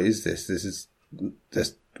 What is this? This is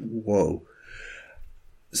just, whoa.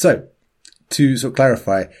 So, to sort of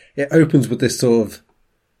clarify, it opens with this sort of,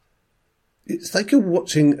 it's like you're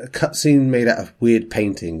watching a cutscene made out of weird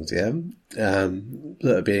paintings, yeah?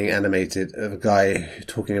 That are being animated of a guy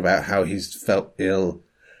talking about how he's felt ill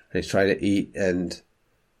and he's trying to eat, and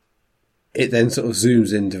it then sort of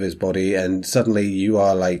zooms into his body and suddenly you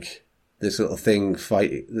are like this little thing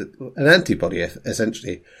fighting, an antibody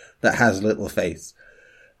essentially, that has a little face.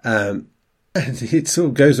 And it sort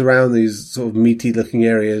of goes around these sort of meaty looking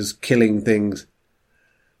areas, killing things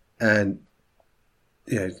and,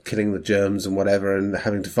 killing the germs and whatever, and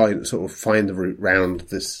having to find the route round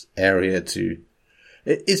this area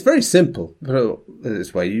it's very simple, but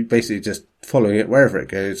this way, you basically just following it wherever it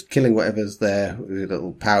goes, killing whatever's there with the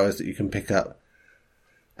little powers that you can pick up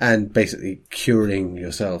and basically curing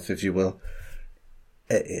yourself, if you will,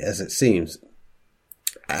 as it seems.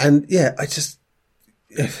 And yeah, I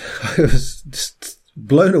was just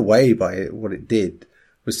blown away by it, what it did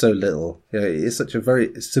with so little. It's such a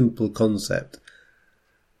very simple concept,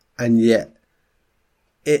 and yet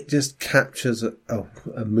it just captures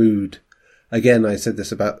a mood. Again, I said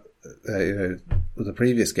this about with the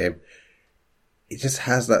previous game. It just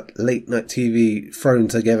has that late night TV thrown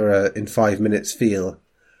together in 5 minutes feel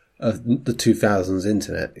of the 2000s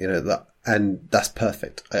internet. And that's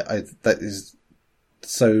perfect. That is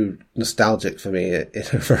so nostalgic for me in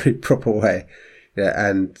a very proper way.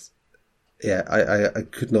 I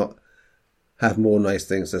could not have more nice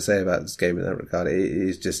things to say about this game in that regard. It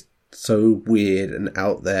is just so weird and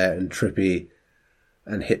out there and trippy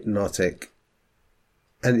and hypnotic.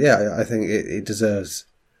 And yeah, I think it deserves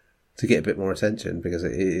to get a bit more attention because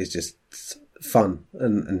it is just fun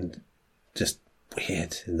and just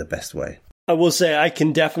weird in the best way. I will say I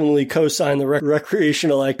can definitely co-sign the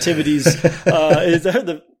recreational activities. Is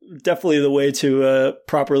definitely the way to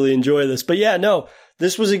properly enjoy this. But yeah, no,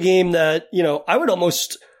 this was a game that, I would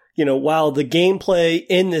almost, while the gameplay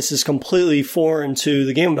in this is completely foreign to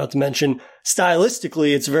the game I'm about to mention,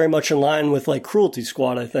 stylistically, it's very much in line with like Cruelty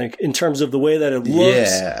Squad, I think, in terms of the way that it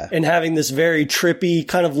looks and having this very trippy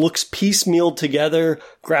kind of looks piecemealed together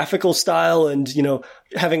graphical style and,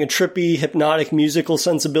 having a trippy hypnotic musical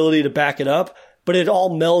sensibility to back it up. But it all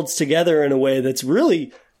melds together in a way that's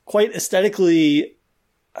really quite aesthetically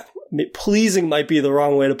pleasing might be the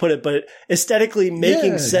wrong way to put it, but aesthetically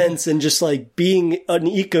making sense and just like being an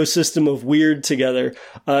ecosystem of weird together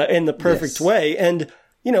in the perfect way. And,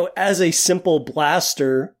 as a simple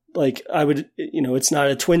blaster, like I would, it's not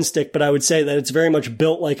a twin stick, but I would say that it's very much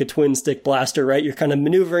built like a twin stick blaster, right? You're kind of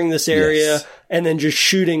maneuvering this area and then just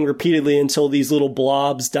shooting repeatedly until these little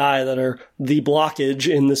blobs die that are the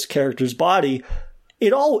blockage in this character's body.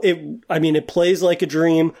 It plays like a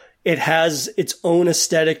dream. It has its own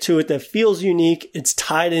aesthetic to it that feels unique. It's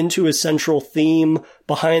tied into a central theme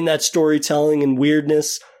behind that storytelling and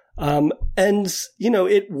weirdness.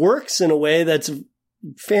 It works in a way that's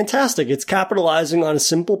fantastic. It's capitalizing on a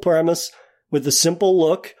simple premise with a simple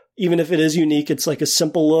look. Even if it is unique, it's like a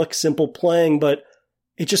simple look, simple playing, but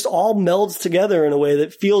it just all melds together in a way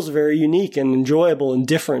that feels very unique and enjoyable and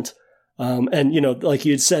different. Like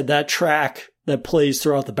you had said, that track that plays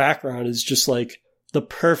throughout the background is just like the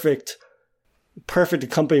perfect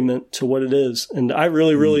accompaniment to what it is. And I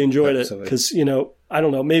really, really enjoyed it because, I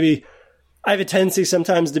don't know, maybe I have a tendency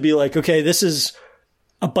sometimes to be like, okay, this is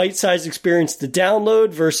a bite-sized experience to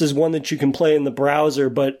download versus one that you can play in the browser.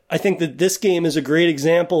 But I think that this game is a great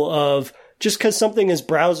example of just because something is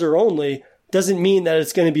browser only doesn't mean that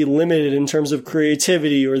it's going to be limited in terms of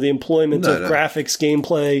creativity or the employment of graphics,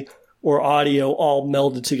 gameplay, or audio all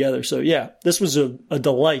melded together. So yeah, this was a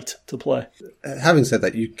delight to play. Having said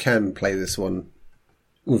that, you can play this one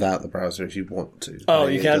without the browser if you want to. Oh,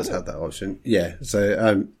 you can? It does have that option. Yeah.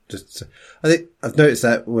 So I think I've noticed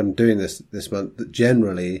that when doing this month, that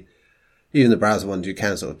generally, even the browser ones you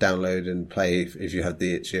can sort of download and play if you have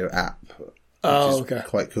the Itch.io app. Oh, okay.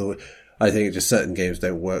 Quite cool. I think just certain games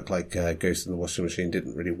don't work, like Ghost in the Washing Machine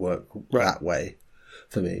didn't really work that way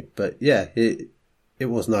for me. But yeah, it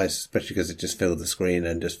was nice, especially because it just filled the screen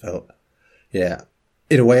and just felt, yeah.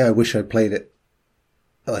 In a way, I wish I'd played it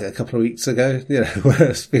like a couple of weeks ago, where I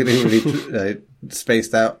was feeling really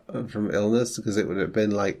spaced out from illness, because it would have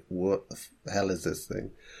been like, what the hell is this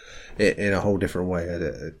thing? In a whole different way.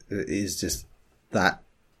 It is just that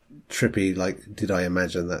trippy, like, did I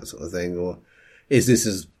imagine that sort of thing? Or is this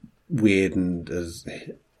as weird and as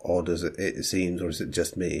odd as it seems, or is it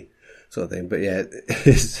just me? Sort of thing. But yeah,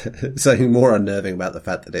 it's something more unnerving about the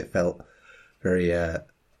fact that it felt very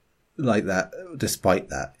like that, despite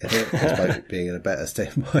despite being in a better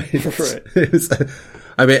state of mind. Right.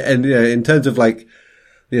 I mean, and in terms of like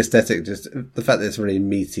the aesthetic, just the fact that it's really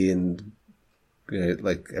meaty and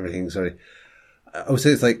like everything's very, I would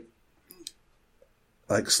say it's like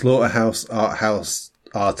slaughterhouse art house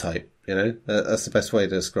R-Type. That's the best way to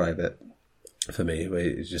describe it for me. Where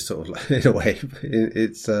it's just sort of like, in a way,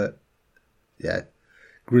 it's yeah,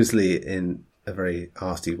 grisly in a very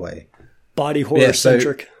arsey way. Body horror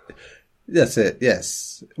centric. So, that's it.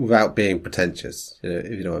 Yes, without being pretentious.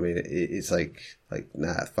 If you know what I mean. It's like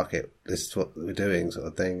nah, fuck it. This is what we're doing, sort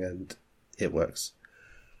of thing, and it works.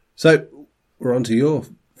 So we're on to your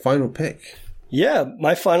final pick. Yeah,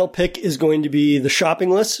 my final pick is going to be The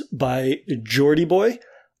Shopping List by Geordie Boy,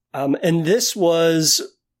 and this was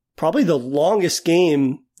probably the longest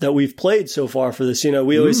game that we've played so far for this.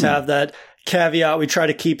 We always have that caveat. We try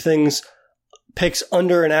to keep picks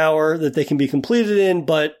under an hour that they can be completed in,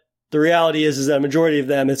 but the reality is that a majority of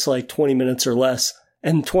them, it's like 20 minutes or less,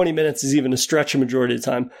 and 20 minutes is even a stretch a majority of the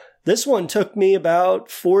time. This one took me about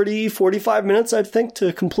 45 minutes, I think,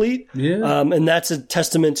 to complete. Yeah. And that's a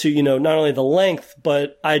testament to, not only the length,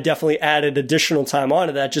 but I definitely added additional time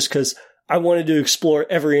onto that just because I wanted to explore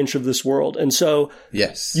every inch of this world. And so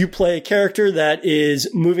yes, you play a character that is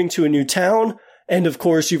moving to a new town. And of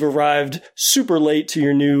course, you've arrived super late to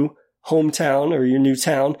your new hometown or your new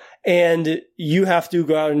town, and you have to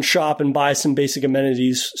go out and shop and buy some basic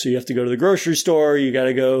amenities. So you have to go to the grocery store. You got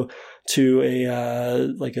to go to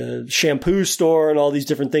a shampoo store and all these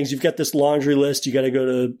different things. You've got this laundry list. You got to go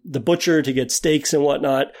to the butcher to get steaks and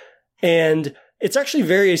whatnot. And it's actually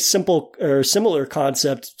very simple or similar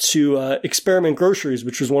concept to Experiment Groceries,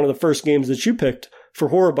 which was one of the first games that you picked for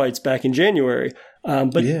Horror Bytes back in January.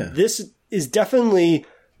 But this is definitely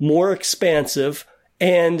more expansive,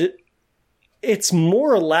 and it's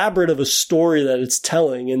more elaborate of a story that it's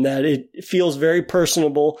telling, in that it feels very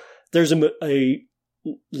personable. There's a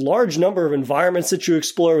large number of environments that you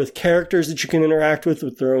explore with characters that you can interact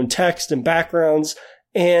with their own text and backgrounds.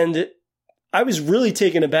 And I was really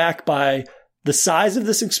taken aback by the size of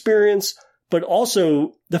this experience, but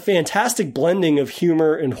also the fantastic blending of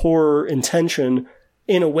humor and horror and tension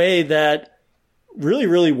in a way that really,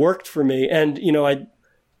 really worked for me. And,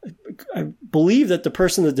 I believe that the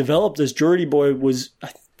person that developed this, Geordie Boy, was, I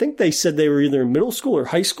think they said they were either in middle school or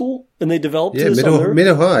high school, and they developed this.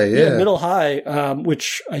 Middle high, yeah. Middle high,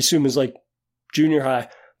 which I assume is like junior high.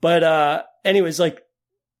 But anyways,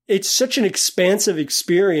 it's such an expansive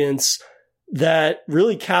experience that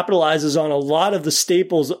really capitalizes on a lot of the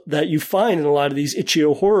staples that you find in a lot of these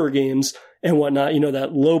Itch.io horror games and whatnot.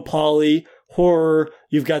 That low poly horror.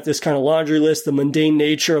 You've got this kind of laundry list, the mundane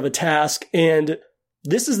nature of a task, and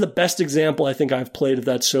this is the best example I think I've played of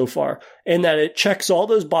that so far, in that it checks all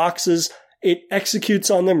those boxes. It executes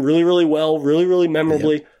on them really, really well, really, really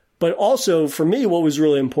memorably. Yep. But also, for me, what was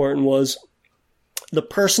really important was the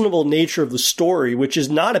personable nature of the story, which is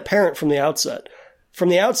not apparent from the outset. From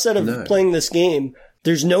the outset of playing this game,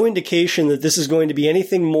 there's no indication that this is going to be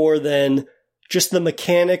anything more than just the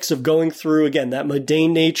mechanics of going through, again, that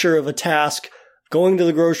mundane nature of a task, going to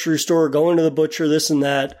the grocery store, going to the butcher, this and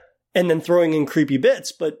that, and then throwing in creepy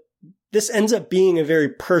bits. But this ends up being a very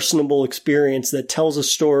personable experience that tells a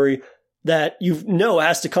story that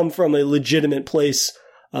has to come from a legitimate place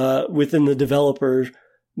within the developer,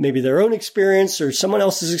 maybe their own experience or someone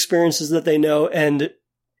else's experiences that they know. And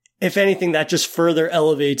if anything, that just further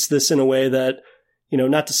elevates this in a way that,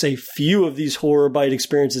 not to say few of these Horror Byte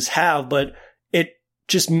experiences have, but it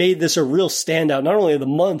just made this a real standout, not only of the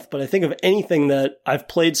month, but I think of anything that I've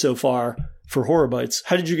played so far for Horror Bytes.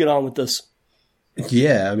 How did you get on with this?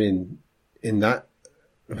 Yeah, I mean, in that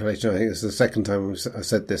relation, I think it's the second time I've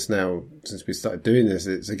said this now since we started doing this.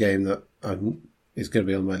 It's a game that is going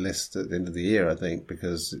to be on my list at the end of the year, I think,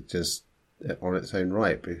 because it just on its own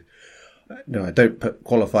right. But, no, I don't put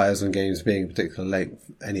qualifiers on games being particular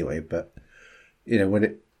length anyway, but when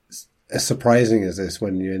it's as surprising as this,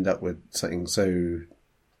 when you end up with something so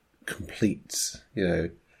complete,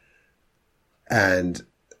 and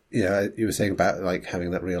you were saying about like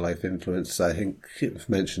having that real life influence. I think it was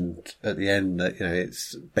mentioned at the end that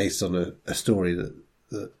it's based on a story that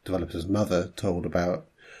the developer's mother told about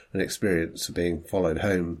an experience of being followed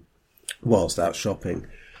home whilst out shopping,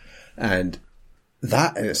 and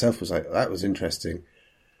that in itself was like, that was interesting.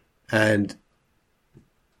 And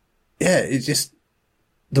yeah, it just,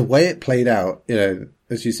 the way it played out,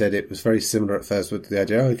 as you said, it was very similar at first with the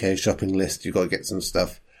idea, okay, shopping list, you've got to get some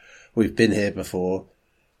stuff. We've been here before.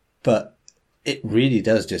 But it really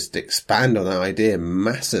does just expand on that idea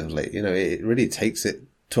massively. It really takes it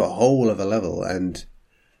to a whole other level, and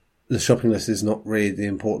the shopping list is not really the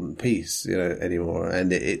important piece, anymore.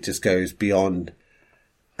 And it just goes beyond.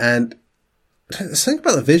 And something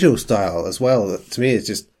about the visual style as well that to me is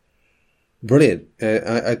just brilliant.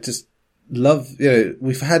 I just love,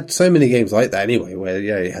 we've had so many games like that anyway, where,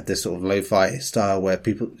 you had this sort of lo-fi style where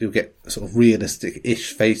you'll get sort of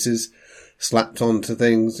realistic-ish faces slapped onto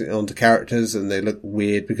characters, and they look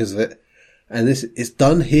weird because of it. And this is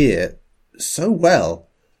done here so well.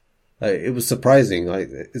 It was surprising.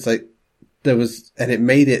 It's like and it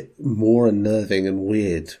made it more unnerving and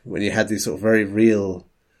weird when you had these sort of very real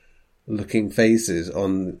looking faces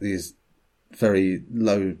on these very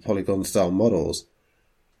low polygon style models.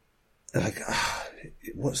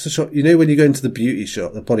 What's the shot? When you go into the beauty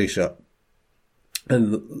shop, the body shop,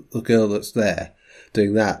 and the girl that's there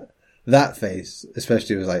doing that face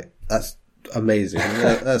especially was like, that's amazing.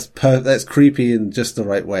 That's creepy in just the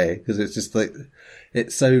right way, because it's just like,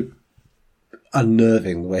 it's so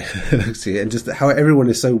unnerving the way it looks here, and just how everyone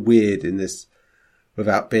is so weird in this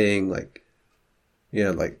without being like,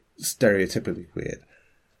 like stereotypically weird.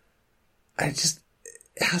 And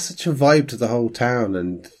it has such a vibe to the whole town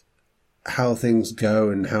and how things go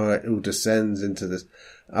and how it all descends into this.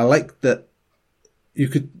 I like that you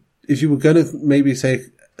could, if you were going to maybe say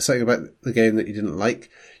something about the game that you didn't like,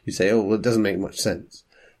 you say, oh, well, it doesn't make much sense.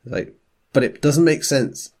 But it doesn't make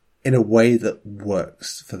sense in a way that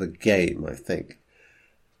works for the game, I think,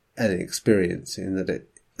 and experience, in that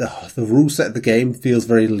the rule set of the game feels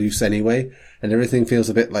very loose anyway, and everything feels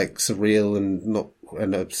a bit like surreal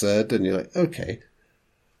and absurd, and you're like, okay.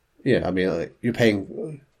 Yeah, I mean, you're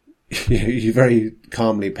paying, you very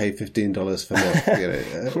calmly pay $15 for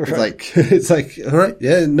milk, Right. It's like, all right,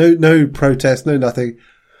 yeah, no protest, no nothing.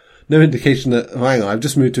 No indication that, hang on, I've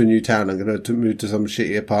just moved to a new town, I'm going to move to some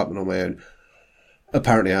shitty apartment on my own.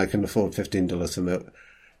 Apparently I can afford $15 for milk.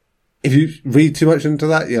 If you read too much into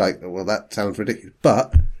that, you're like, well, that sounds ridiculous.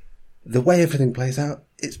 But the way everything plays out,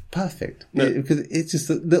 it's perfect. Yeah. Because it's just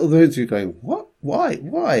the little moments you're going, what? Why?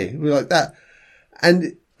 We're like that.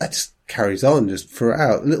 And that just carries on just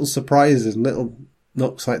throughout. Little surprises and little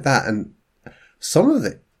knocks like that. And some of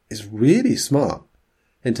it is really smart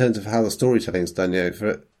in terms of how the storytelling's done,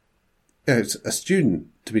 for it's a student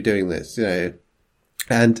to be doing this,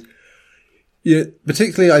 and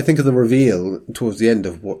particularly I think of the reveal towards the end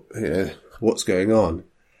of what's going on,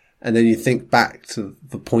 and then you think back to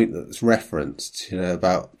the point that's referenced,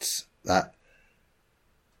 about that,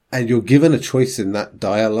 and you're given a choice in that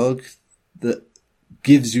dialogue that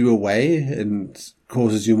gives you away and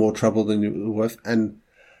causes you more trouble than you're worth, and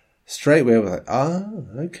straight away we're like,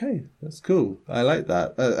 okay, that's cool, I like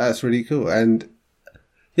that, that's really cool. And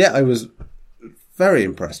yeah, I was very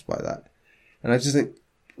impressed by that. And I just think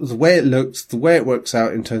the way it looks, the way it works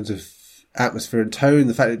out in terms of atmosphere and tone,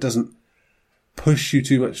 the fact it doesn't push you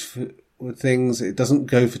too much with things, it doesn't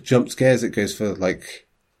go for jump scares, it goes for like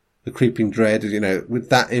the creeping dread, with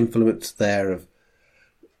that influence there of,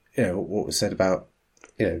 what was said about,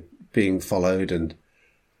 being followed and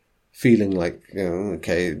feeling like,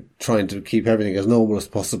 okay, trying to keep everything as normal as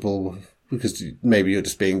possible because maybe you're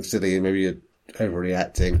just being silly and maybe you're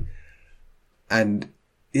overreacting, and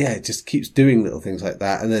yeah, it just keeps doing little things like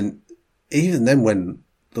that. And then even then, when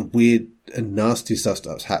the weird and nasty stuff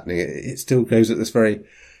starts happening, it still goes at this very,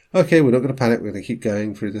 okay, we're not going to panic, we're going to keep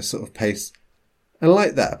going through this sort of pace. And I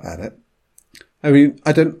like that about it. I mean,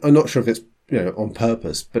 I'm not sure if it's on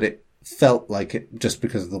purpose, but it felt like it just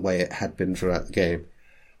because of the way it had been throughout the game,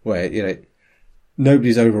 where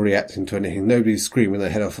nobody's overreacting to anything, nobody's screaming their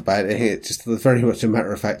head off about anything. It's just very much a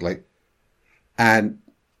matter of fact, and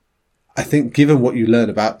I think given what you learn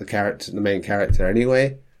about the main character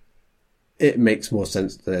anyway, it makes more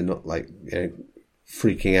sense that they're not like,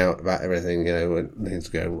 freaking out about everything, when things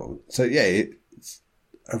are going wrong. So yeah, it's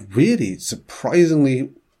a really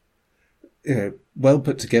surprisingly, well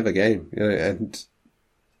put together game, and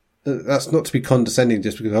that's not to be condescending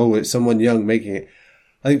just because, it's someone young making it.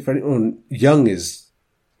 I think for anyone young is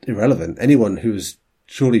irrelevant. Anyone who's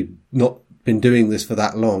surely not been doing this for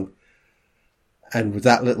that long and with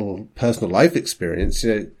that little personal life experience,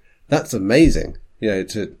 that's amazing,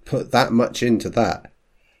 to put that much into that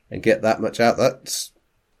and get that much out. That's,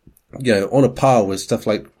 on a par with stuff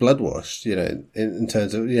like Bloodwash, in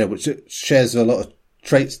terms of, which shares a lot of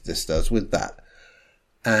traits this does with that.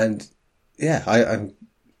 And yeah, I'm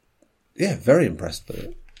very impressed with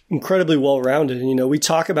it. Incredibly well-rounded. And, we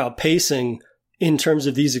talk about pacing in terms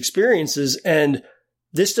of these experiences, and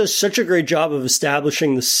this does such a great job of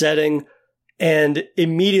establishing the setting, and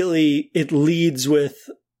immediately it leads with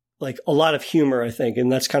like a lot of humor, I think.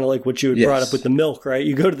 And that's kind of like what you had brought up with the milk, right?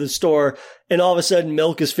 You go to the store and all of a sudden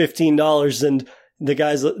milk is $15 and the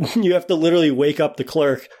guys, you have to literally wake up the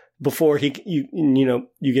clerk before you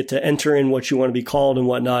get to enter in what you want to be called and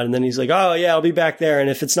whatnot. And then he's like, oh yeah, I'll be back there.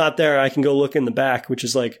 And if it's not there, I can go look in the back, which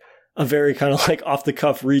is like a very kind of like off the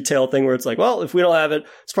cuff retail thing where it's like, well, if we don't have it,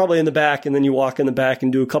 it's probably in the back. And then you walk in the back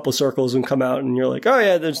and do a couple circles and come out and you're like, oh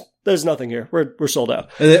yeah, there's nothing here. We're sold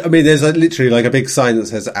out. I mean, there's literally like a big sign that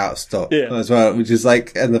says out of stock as well, which is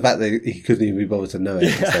like, and the fact that he couldn't even be bothered to know it.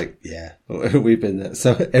 It's like, yeah, we've been there.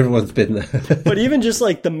 So everyone's been there. But even just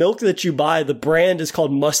like the milk that you buy, the brand is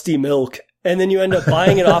called Musty Milk. And then you end up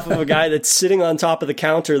buying it off of a guy that's sitting on top of the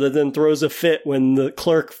counter that then throws a fit when the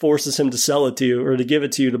clerk forces him to sell it to you or to give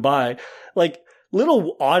it to you to buy. Like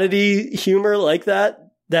little oddity humor like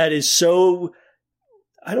that is so,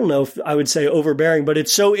 I don't know if I would say overbearing, but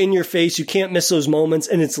it's so in your face. You can't miss those moments,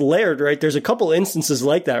 and it's layered, right? There's a couple instances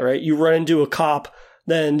like that, right? You run into a cop,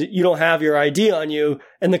 then you don't have your ID on you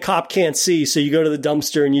and the cop can't see. So you go to the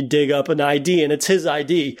dumpster and you dig up an ID and it's his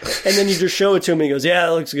ID. And then you just show it to him and he goes, yeah,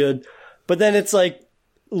 that looks good. But then it's like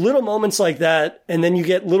little moments like that. And then you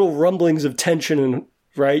get little rumblings of tension and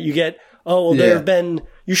right. You get,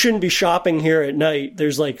 you shouldn't be shopping here at night.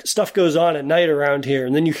 There's like stuff goes on at night around here.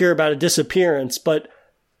 And then you hear about a disappearance, but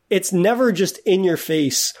it's never just in your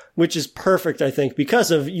face, which is perfect, I think,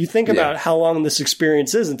 because of you think about how long this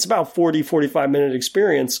experience is. It's about 40, 45-minute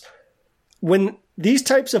experience. When these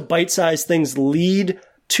types of bite-sized things lead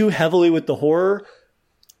too heavily with the horror,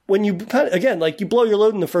 when you, again, like you blow your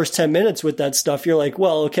load in the first 10 minutes with that stuff, you're like,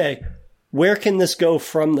 well, okay, where can this go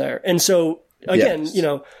from there? And so, again,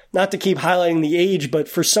 not to keep highlighting the age, but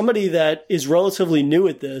for somebody that is relatively new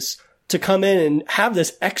at this, to come in and have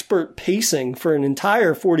this expert pacing for an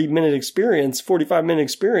entire 45-minute experience,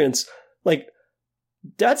 like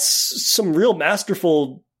that's some real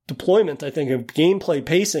masterful deployment, I think, of gameplay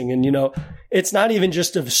pacing. And, it's not even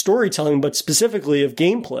just of storytelling, but specifically of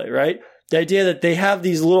gameplay, right? The idea that they have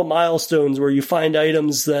these little milestones where you find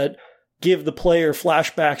items that give the player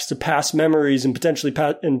flashbacks to past memories and potentially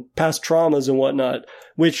past traumas and whatnot,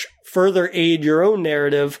 which further aid your own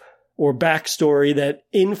narrative or backstory that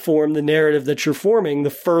inform the narrative that you're forming. The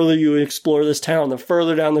further you explore this town, the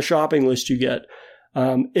further down the shopping list you get.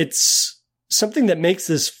 It's something that makes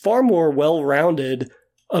this far more well-rounded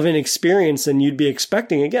of an experience than you'd be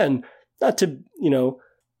expecting. Again, not to,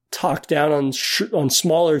 talk down on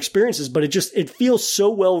smaller experiences, but it feels so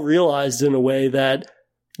well realized in a way that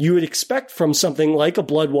you would expect from something like a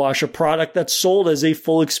Bloodwash, a product that's sold as a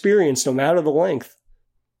full experience, no matter the length.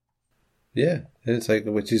 Yeah, and it's like,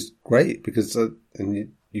 which is great because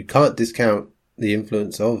and you can't discount the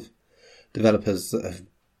influence of developers that have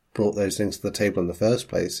brought those things to the table in the first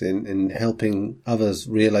place in helping others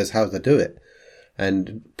realize how to do it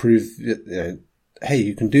and prove, hey,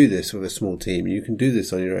 you can do this with a small team. You can do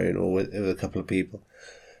this on your own or with a couple of people.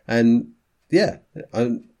 And yeah,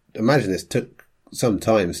 I imagine this took some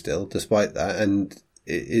time still, despite that, and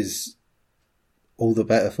it is all the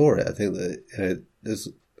better for it. I think that,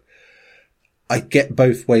 I get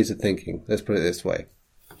both ways of thinking. Let's put it this way.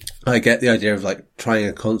 I get the idea of like trying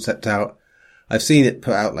a concept out. I've seen it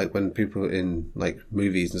put out like when people in like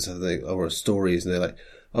movies and stuff or stories and they're like,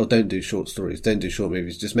 oh, don't do short stories. Don't do short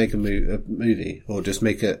movies. Just make a movie or just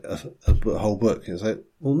make a whole book. And it's like,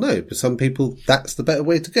 well, no, for some people, that's the better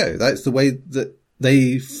way to go. That's the way that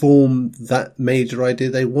they form that major idea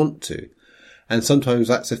they want to. And sometimes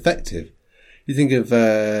that's effective. You think of,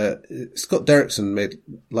 Scott Derrickson made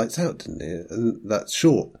Lights Out, didn't he? And that's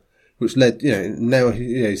short, which led, now,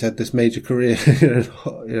 he's had this major career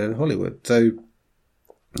in Hollywood. So,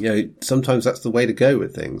 sometimes that's the way to go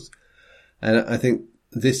with things. And I think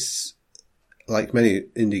this, like many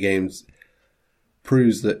indie games,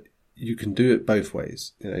 proves that you can do it both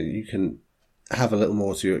ways. You know, you can have a little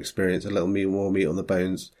more to your experience, a little more meat on the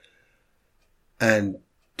bones, and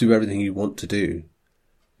do everything you want to do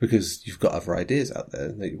because you've got other ideas out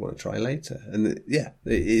there that you want to try later. And yeah,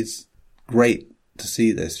 it is great to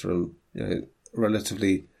see this from, you know,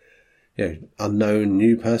 relatively, you know, unknown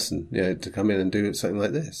new person, you know, to come in and do something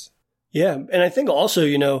like this. Yeah. And I think also,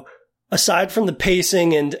 you know, aside from the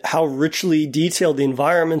pacing and how richly detailed the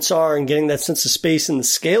environments are and getting that sense of space and the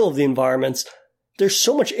scale of the environments, there's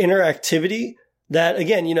so much interactivity that,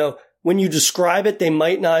 again, you know, when you describe it, they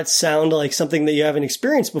might not sound like something that you haven't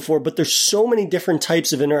experienced before, but there's so many different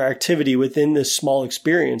types of interactivity within this small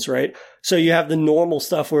experience, right? So you have the normal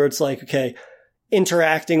stuff where it's like, okay,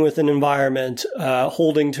 interacting with an environment,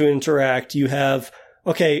 holding to interact. You have,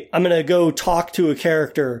 okay, I'm going to go talk to a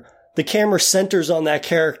character. The camera centers on that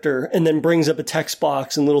character and then brings up a text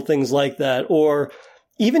box and little things like that. Or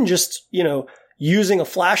even just, you know, using a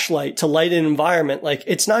flashlight to light an environment. Like,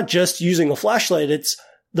 it's not just using a flashlight, it's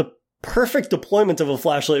the perfect deployment of a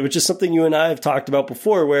flashlight, which is something you and I have talked about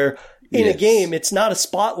before, where in a game, it's not a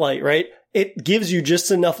spotlight, right? It gives you just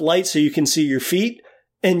enough light so you can see your feet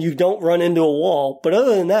and you don't run into a wall. But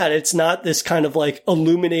other than that, it's not this kind of like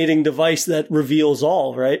illuminating device that reveals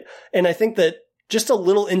all, right? And I think that just a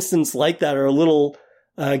little instance like that, or a little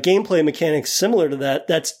gameplay mechanic similar to that,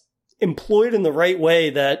 that's employed in the right way,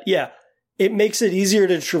 that, yeah, it makes it easier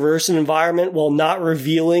to traverse an environment while not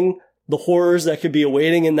revealing the horrors that could be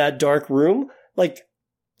awaiting in that dark room. Like,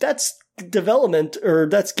 that's development, or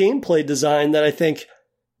that's gameplay design that I think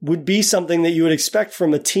would be something that you would expect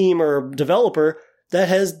from a team or a developer that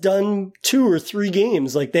has done 2 or 3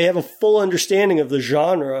 games. Like, they have a full understanding of the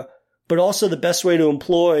genre, but also the best way to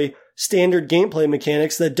employ standard gameplay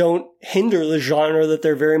mechanics that don't hinder the genre that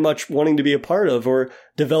they're very much wanting to be a part of or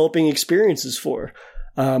developing experiences for.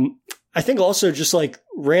 I think also just like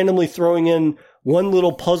randomly throwing in one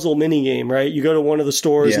little puzzle mini game, right? You go to one of the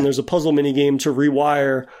stores and there's a puzzle mini game to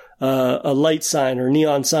rewire a light sign or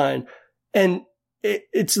neon sign. And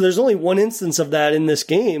there's only one instance of that in this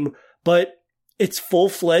game, but it's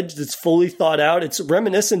full-fledged. It's fully thought out. It's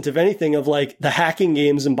reminiscent, if anything, of like the hacking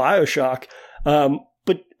games in BioShock.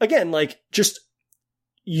 But again, like, just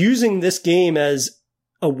using this game as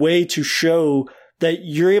a way to show that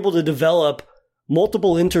you're able to develop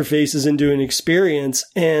multiple interfaces into an experience,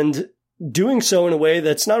 and doing so in a way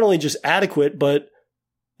that's not only just adequate, but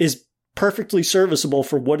is perfectly serviceable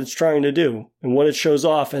for what it's trying to do and what it shows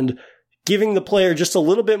off, and giving the player just a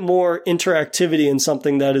little bit more interactivity in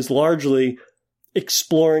something that is largely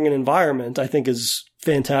exploring an environment, I think is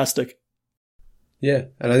fantastic. Yeah.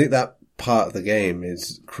 And I think that part of the game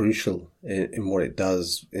is crucial in what it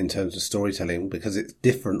does in terms of storytelling, because it's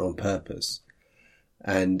different on purpose.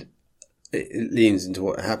 And it leans into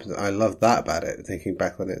what happens. I love that about it, thinking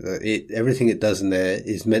back on it, that everything it does in there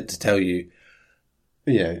is meant to tell you,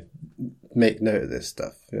 you know, make note of this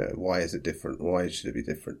stuff. You know, why is it different? Why should it be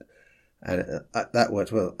different? And that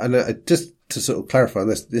worked well. And just to sort of clarify on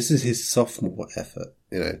this is his sophomore effort.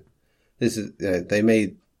 You know, this is, you know, they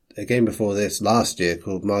made a game before this last year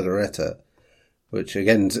called Margareta, which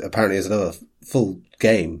again apparently is another full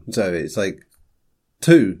game. So it's like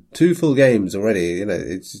two full games already. You know,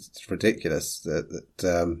 it's ridiculous. That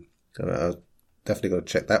I definitely got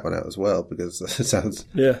to check that one out as well, because it sounds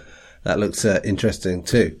that looks interesting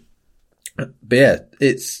too. But yeah,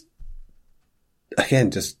 it's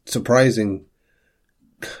again just surprising.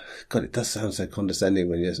 God, it does sound so condescending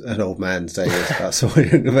when you're an old man saying this about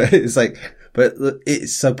someone. But it's like, but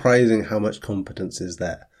it's surprising how much competence is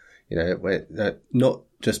there. You know, not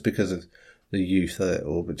just because of the youth of it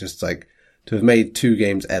all, but just like to have made 2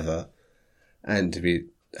 games ever and to be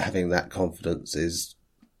having that confidence is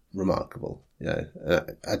remarkable. You know,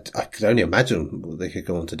 I could only imagine what they could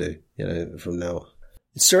go on to do, you know, from now on.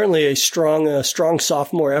 It's certainly a strong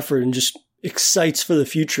sophomore effort, and just excites for the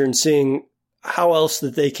future and seeing how else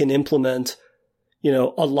that they can implement, you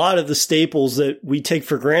know, a lot of the staples that we take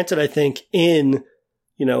for granted, I think, in,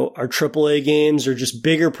 you know, our AAA games or just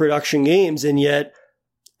bigger production games, and yet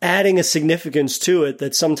adding a significance to it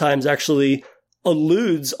that sometimes actually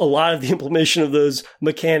eludes a lot of the implementation of those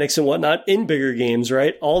mechanics and whatnot in bigger games,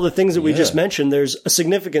 right? All the things that we just mentioned, there's a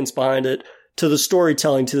significance behind it, to the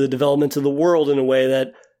storytelling, to the development of the world, in a way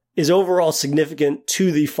that is overall significant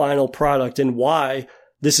to the final product, and why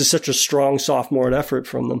this is such a strong sophomore effort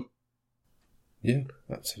from them. Yeah,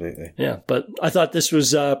 absolutely. Yeah, but I thought this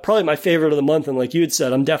was probably my favorite of the month, and like you had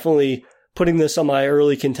said, I'm definitely putting this on my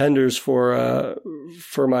early contenders for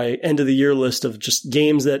my end of the year list of just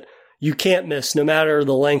games that you can't miss, no matter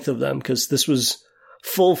the length of them, because this was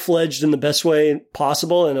full-fledged in the best way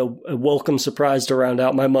possible, and a welcome surprise to round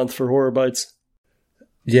out my month for Horror Bytes.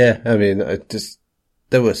 Yeah, I mean,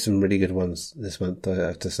 there were some really good ones this month, I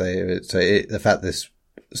have to say. So the fact this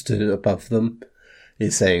stood above them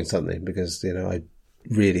is saying something, because, I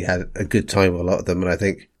really had a good time with a lot of them, and I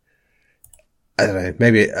think, I don't know,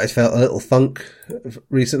 maybe I felt a little funk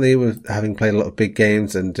recently with having played a lot of big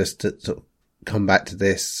games, and just to sort of come back to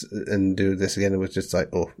this and do this again, it was just like,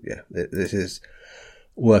 oh yeah, this is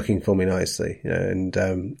working for me nicely, and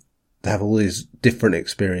to have all these different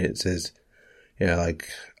experiences, like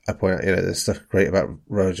I point out, there's stuff great about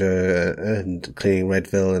Roger and cleaning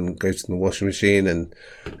Redville and goes to the washing machine, and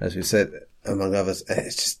as we said, among others,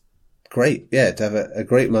 it's just great, to have a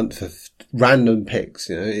great month of random picks.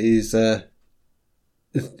 It is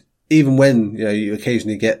even when you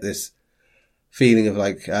occasionally get this feeling of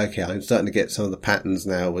like, okay, I'm starting to get some of the patterns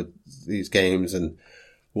now with these games and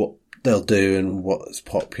what they'll do and what's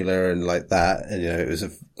popular and like that. And, it was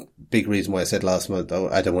a big reason why I said last month,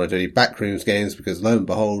 I don't want to do any Backrooms games, because lo and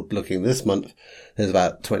behold, looking this month, there's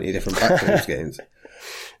about 20 different Backrooms games.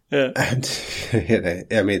 Yeah. And,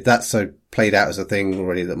 I mean, that's so played out as a thing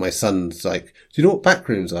already that my son's like, do you know what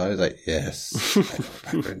Backrooms are? I was like, yes, I know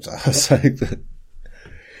what Backrooms are. I was like,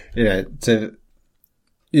 so,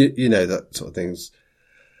 that sort of thing's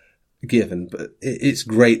given, but it's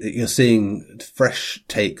great that you're seeing fresh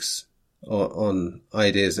takes on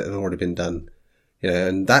ideas that have already been done,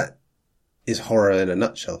 and that is horror in a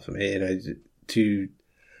nutshell for me, to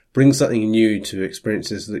bring something new to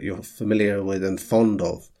experiences that you're familiar with and fond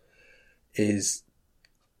of is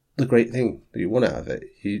the great thing that you want out of it.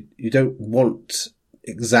 You don't want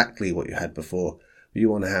exactly what you had before, but you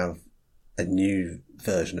want to have a new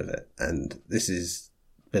version of it, and this has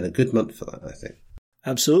been a good month for that, I think.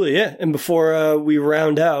 Absolutely, yeah. And before we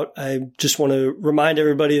round out, I just want to remind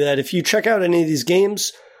everybody that if you check out any of these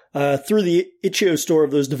games through the itch.io store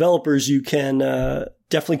of those developers, you can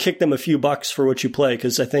definitely kick them a few bucks for what you play,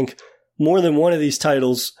 because I think more than one of these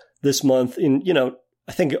titles this month,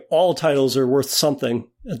 I think all titles are worth something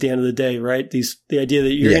at the end of the day, right? The idea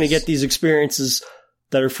that you're going to get these experiences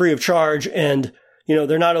that are free of charge, and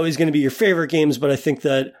they're not always going to be your favorite games, but I think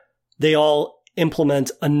that they all implement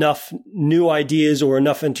enough new ideas or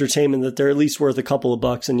enough entertainment that they're at least worth a couple of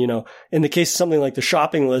bucks. And, in the case of something like the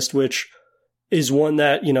shopping list, which is one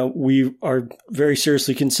that, we are very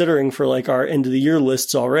seriously considering for like our end of the year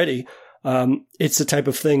lists already. It's the type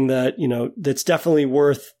of thing that, that's definitely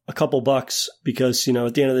worth a couple bucks, because,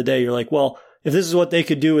 at the end of the day, you're like, well, if this is what they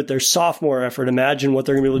could do with their sophomore effort, imagine what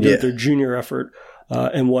they're going to be able to do with their junior effort,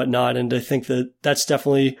 and whatnot. And I think that that's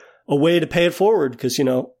definitely a way to pay it forward, because,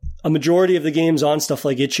 a majority of the games on stuff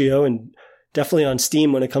like itch.io and definitely on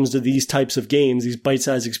Steam when it comes to these types of games, these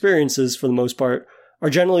bite-sized experiences for the most part,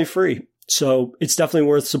 are generally free. So it's definitely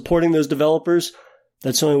worth supporting those developers.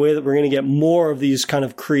 That's the only way that we're going to get more of these kind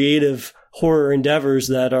of creative horror endeavors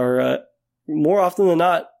that are more often than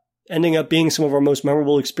not ending up being some of our most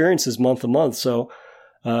memorable experiences month to month. So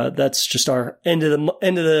that's just our end of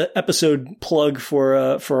the episode plug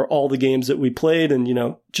for all the games that we played,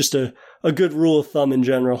 and just a good rule of thumb in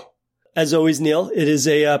general. As always, Neil, it is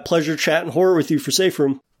a pleasure chatting horror with you for Safe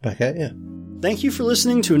Room. Back at you. Thank you for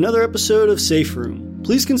listening to another episode of Safe Room.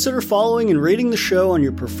 Please consider following and rating the show on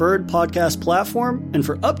your preferred podcast platform, and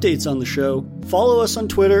for updates on the show, follow us on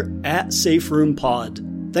Twitter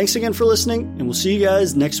 @SafeRoomPod. Thanks again for listening, and we'll see you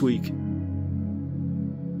guys next week.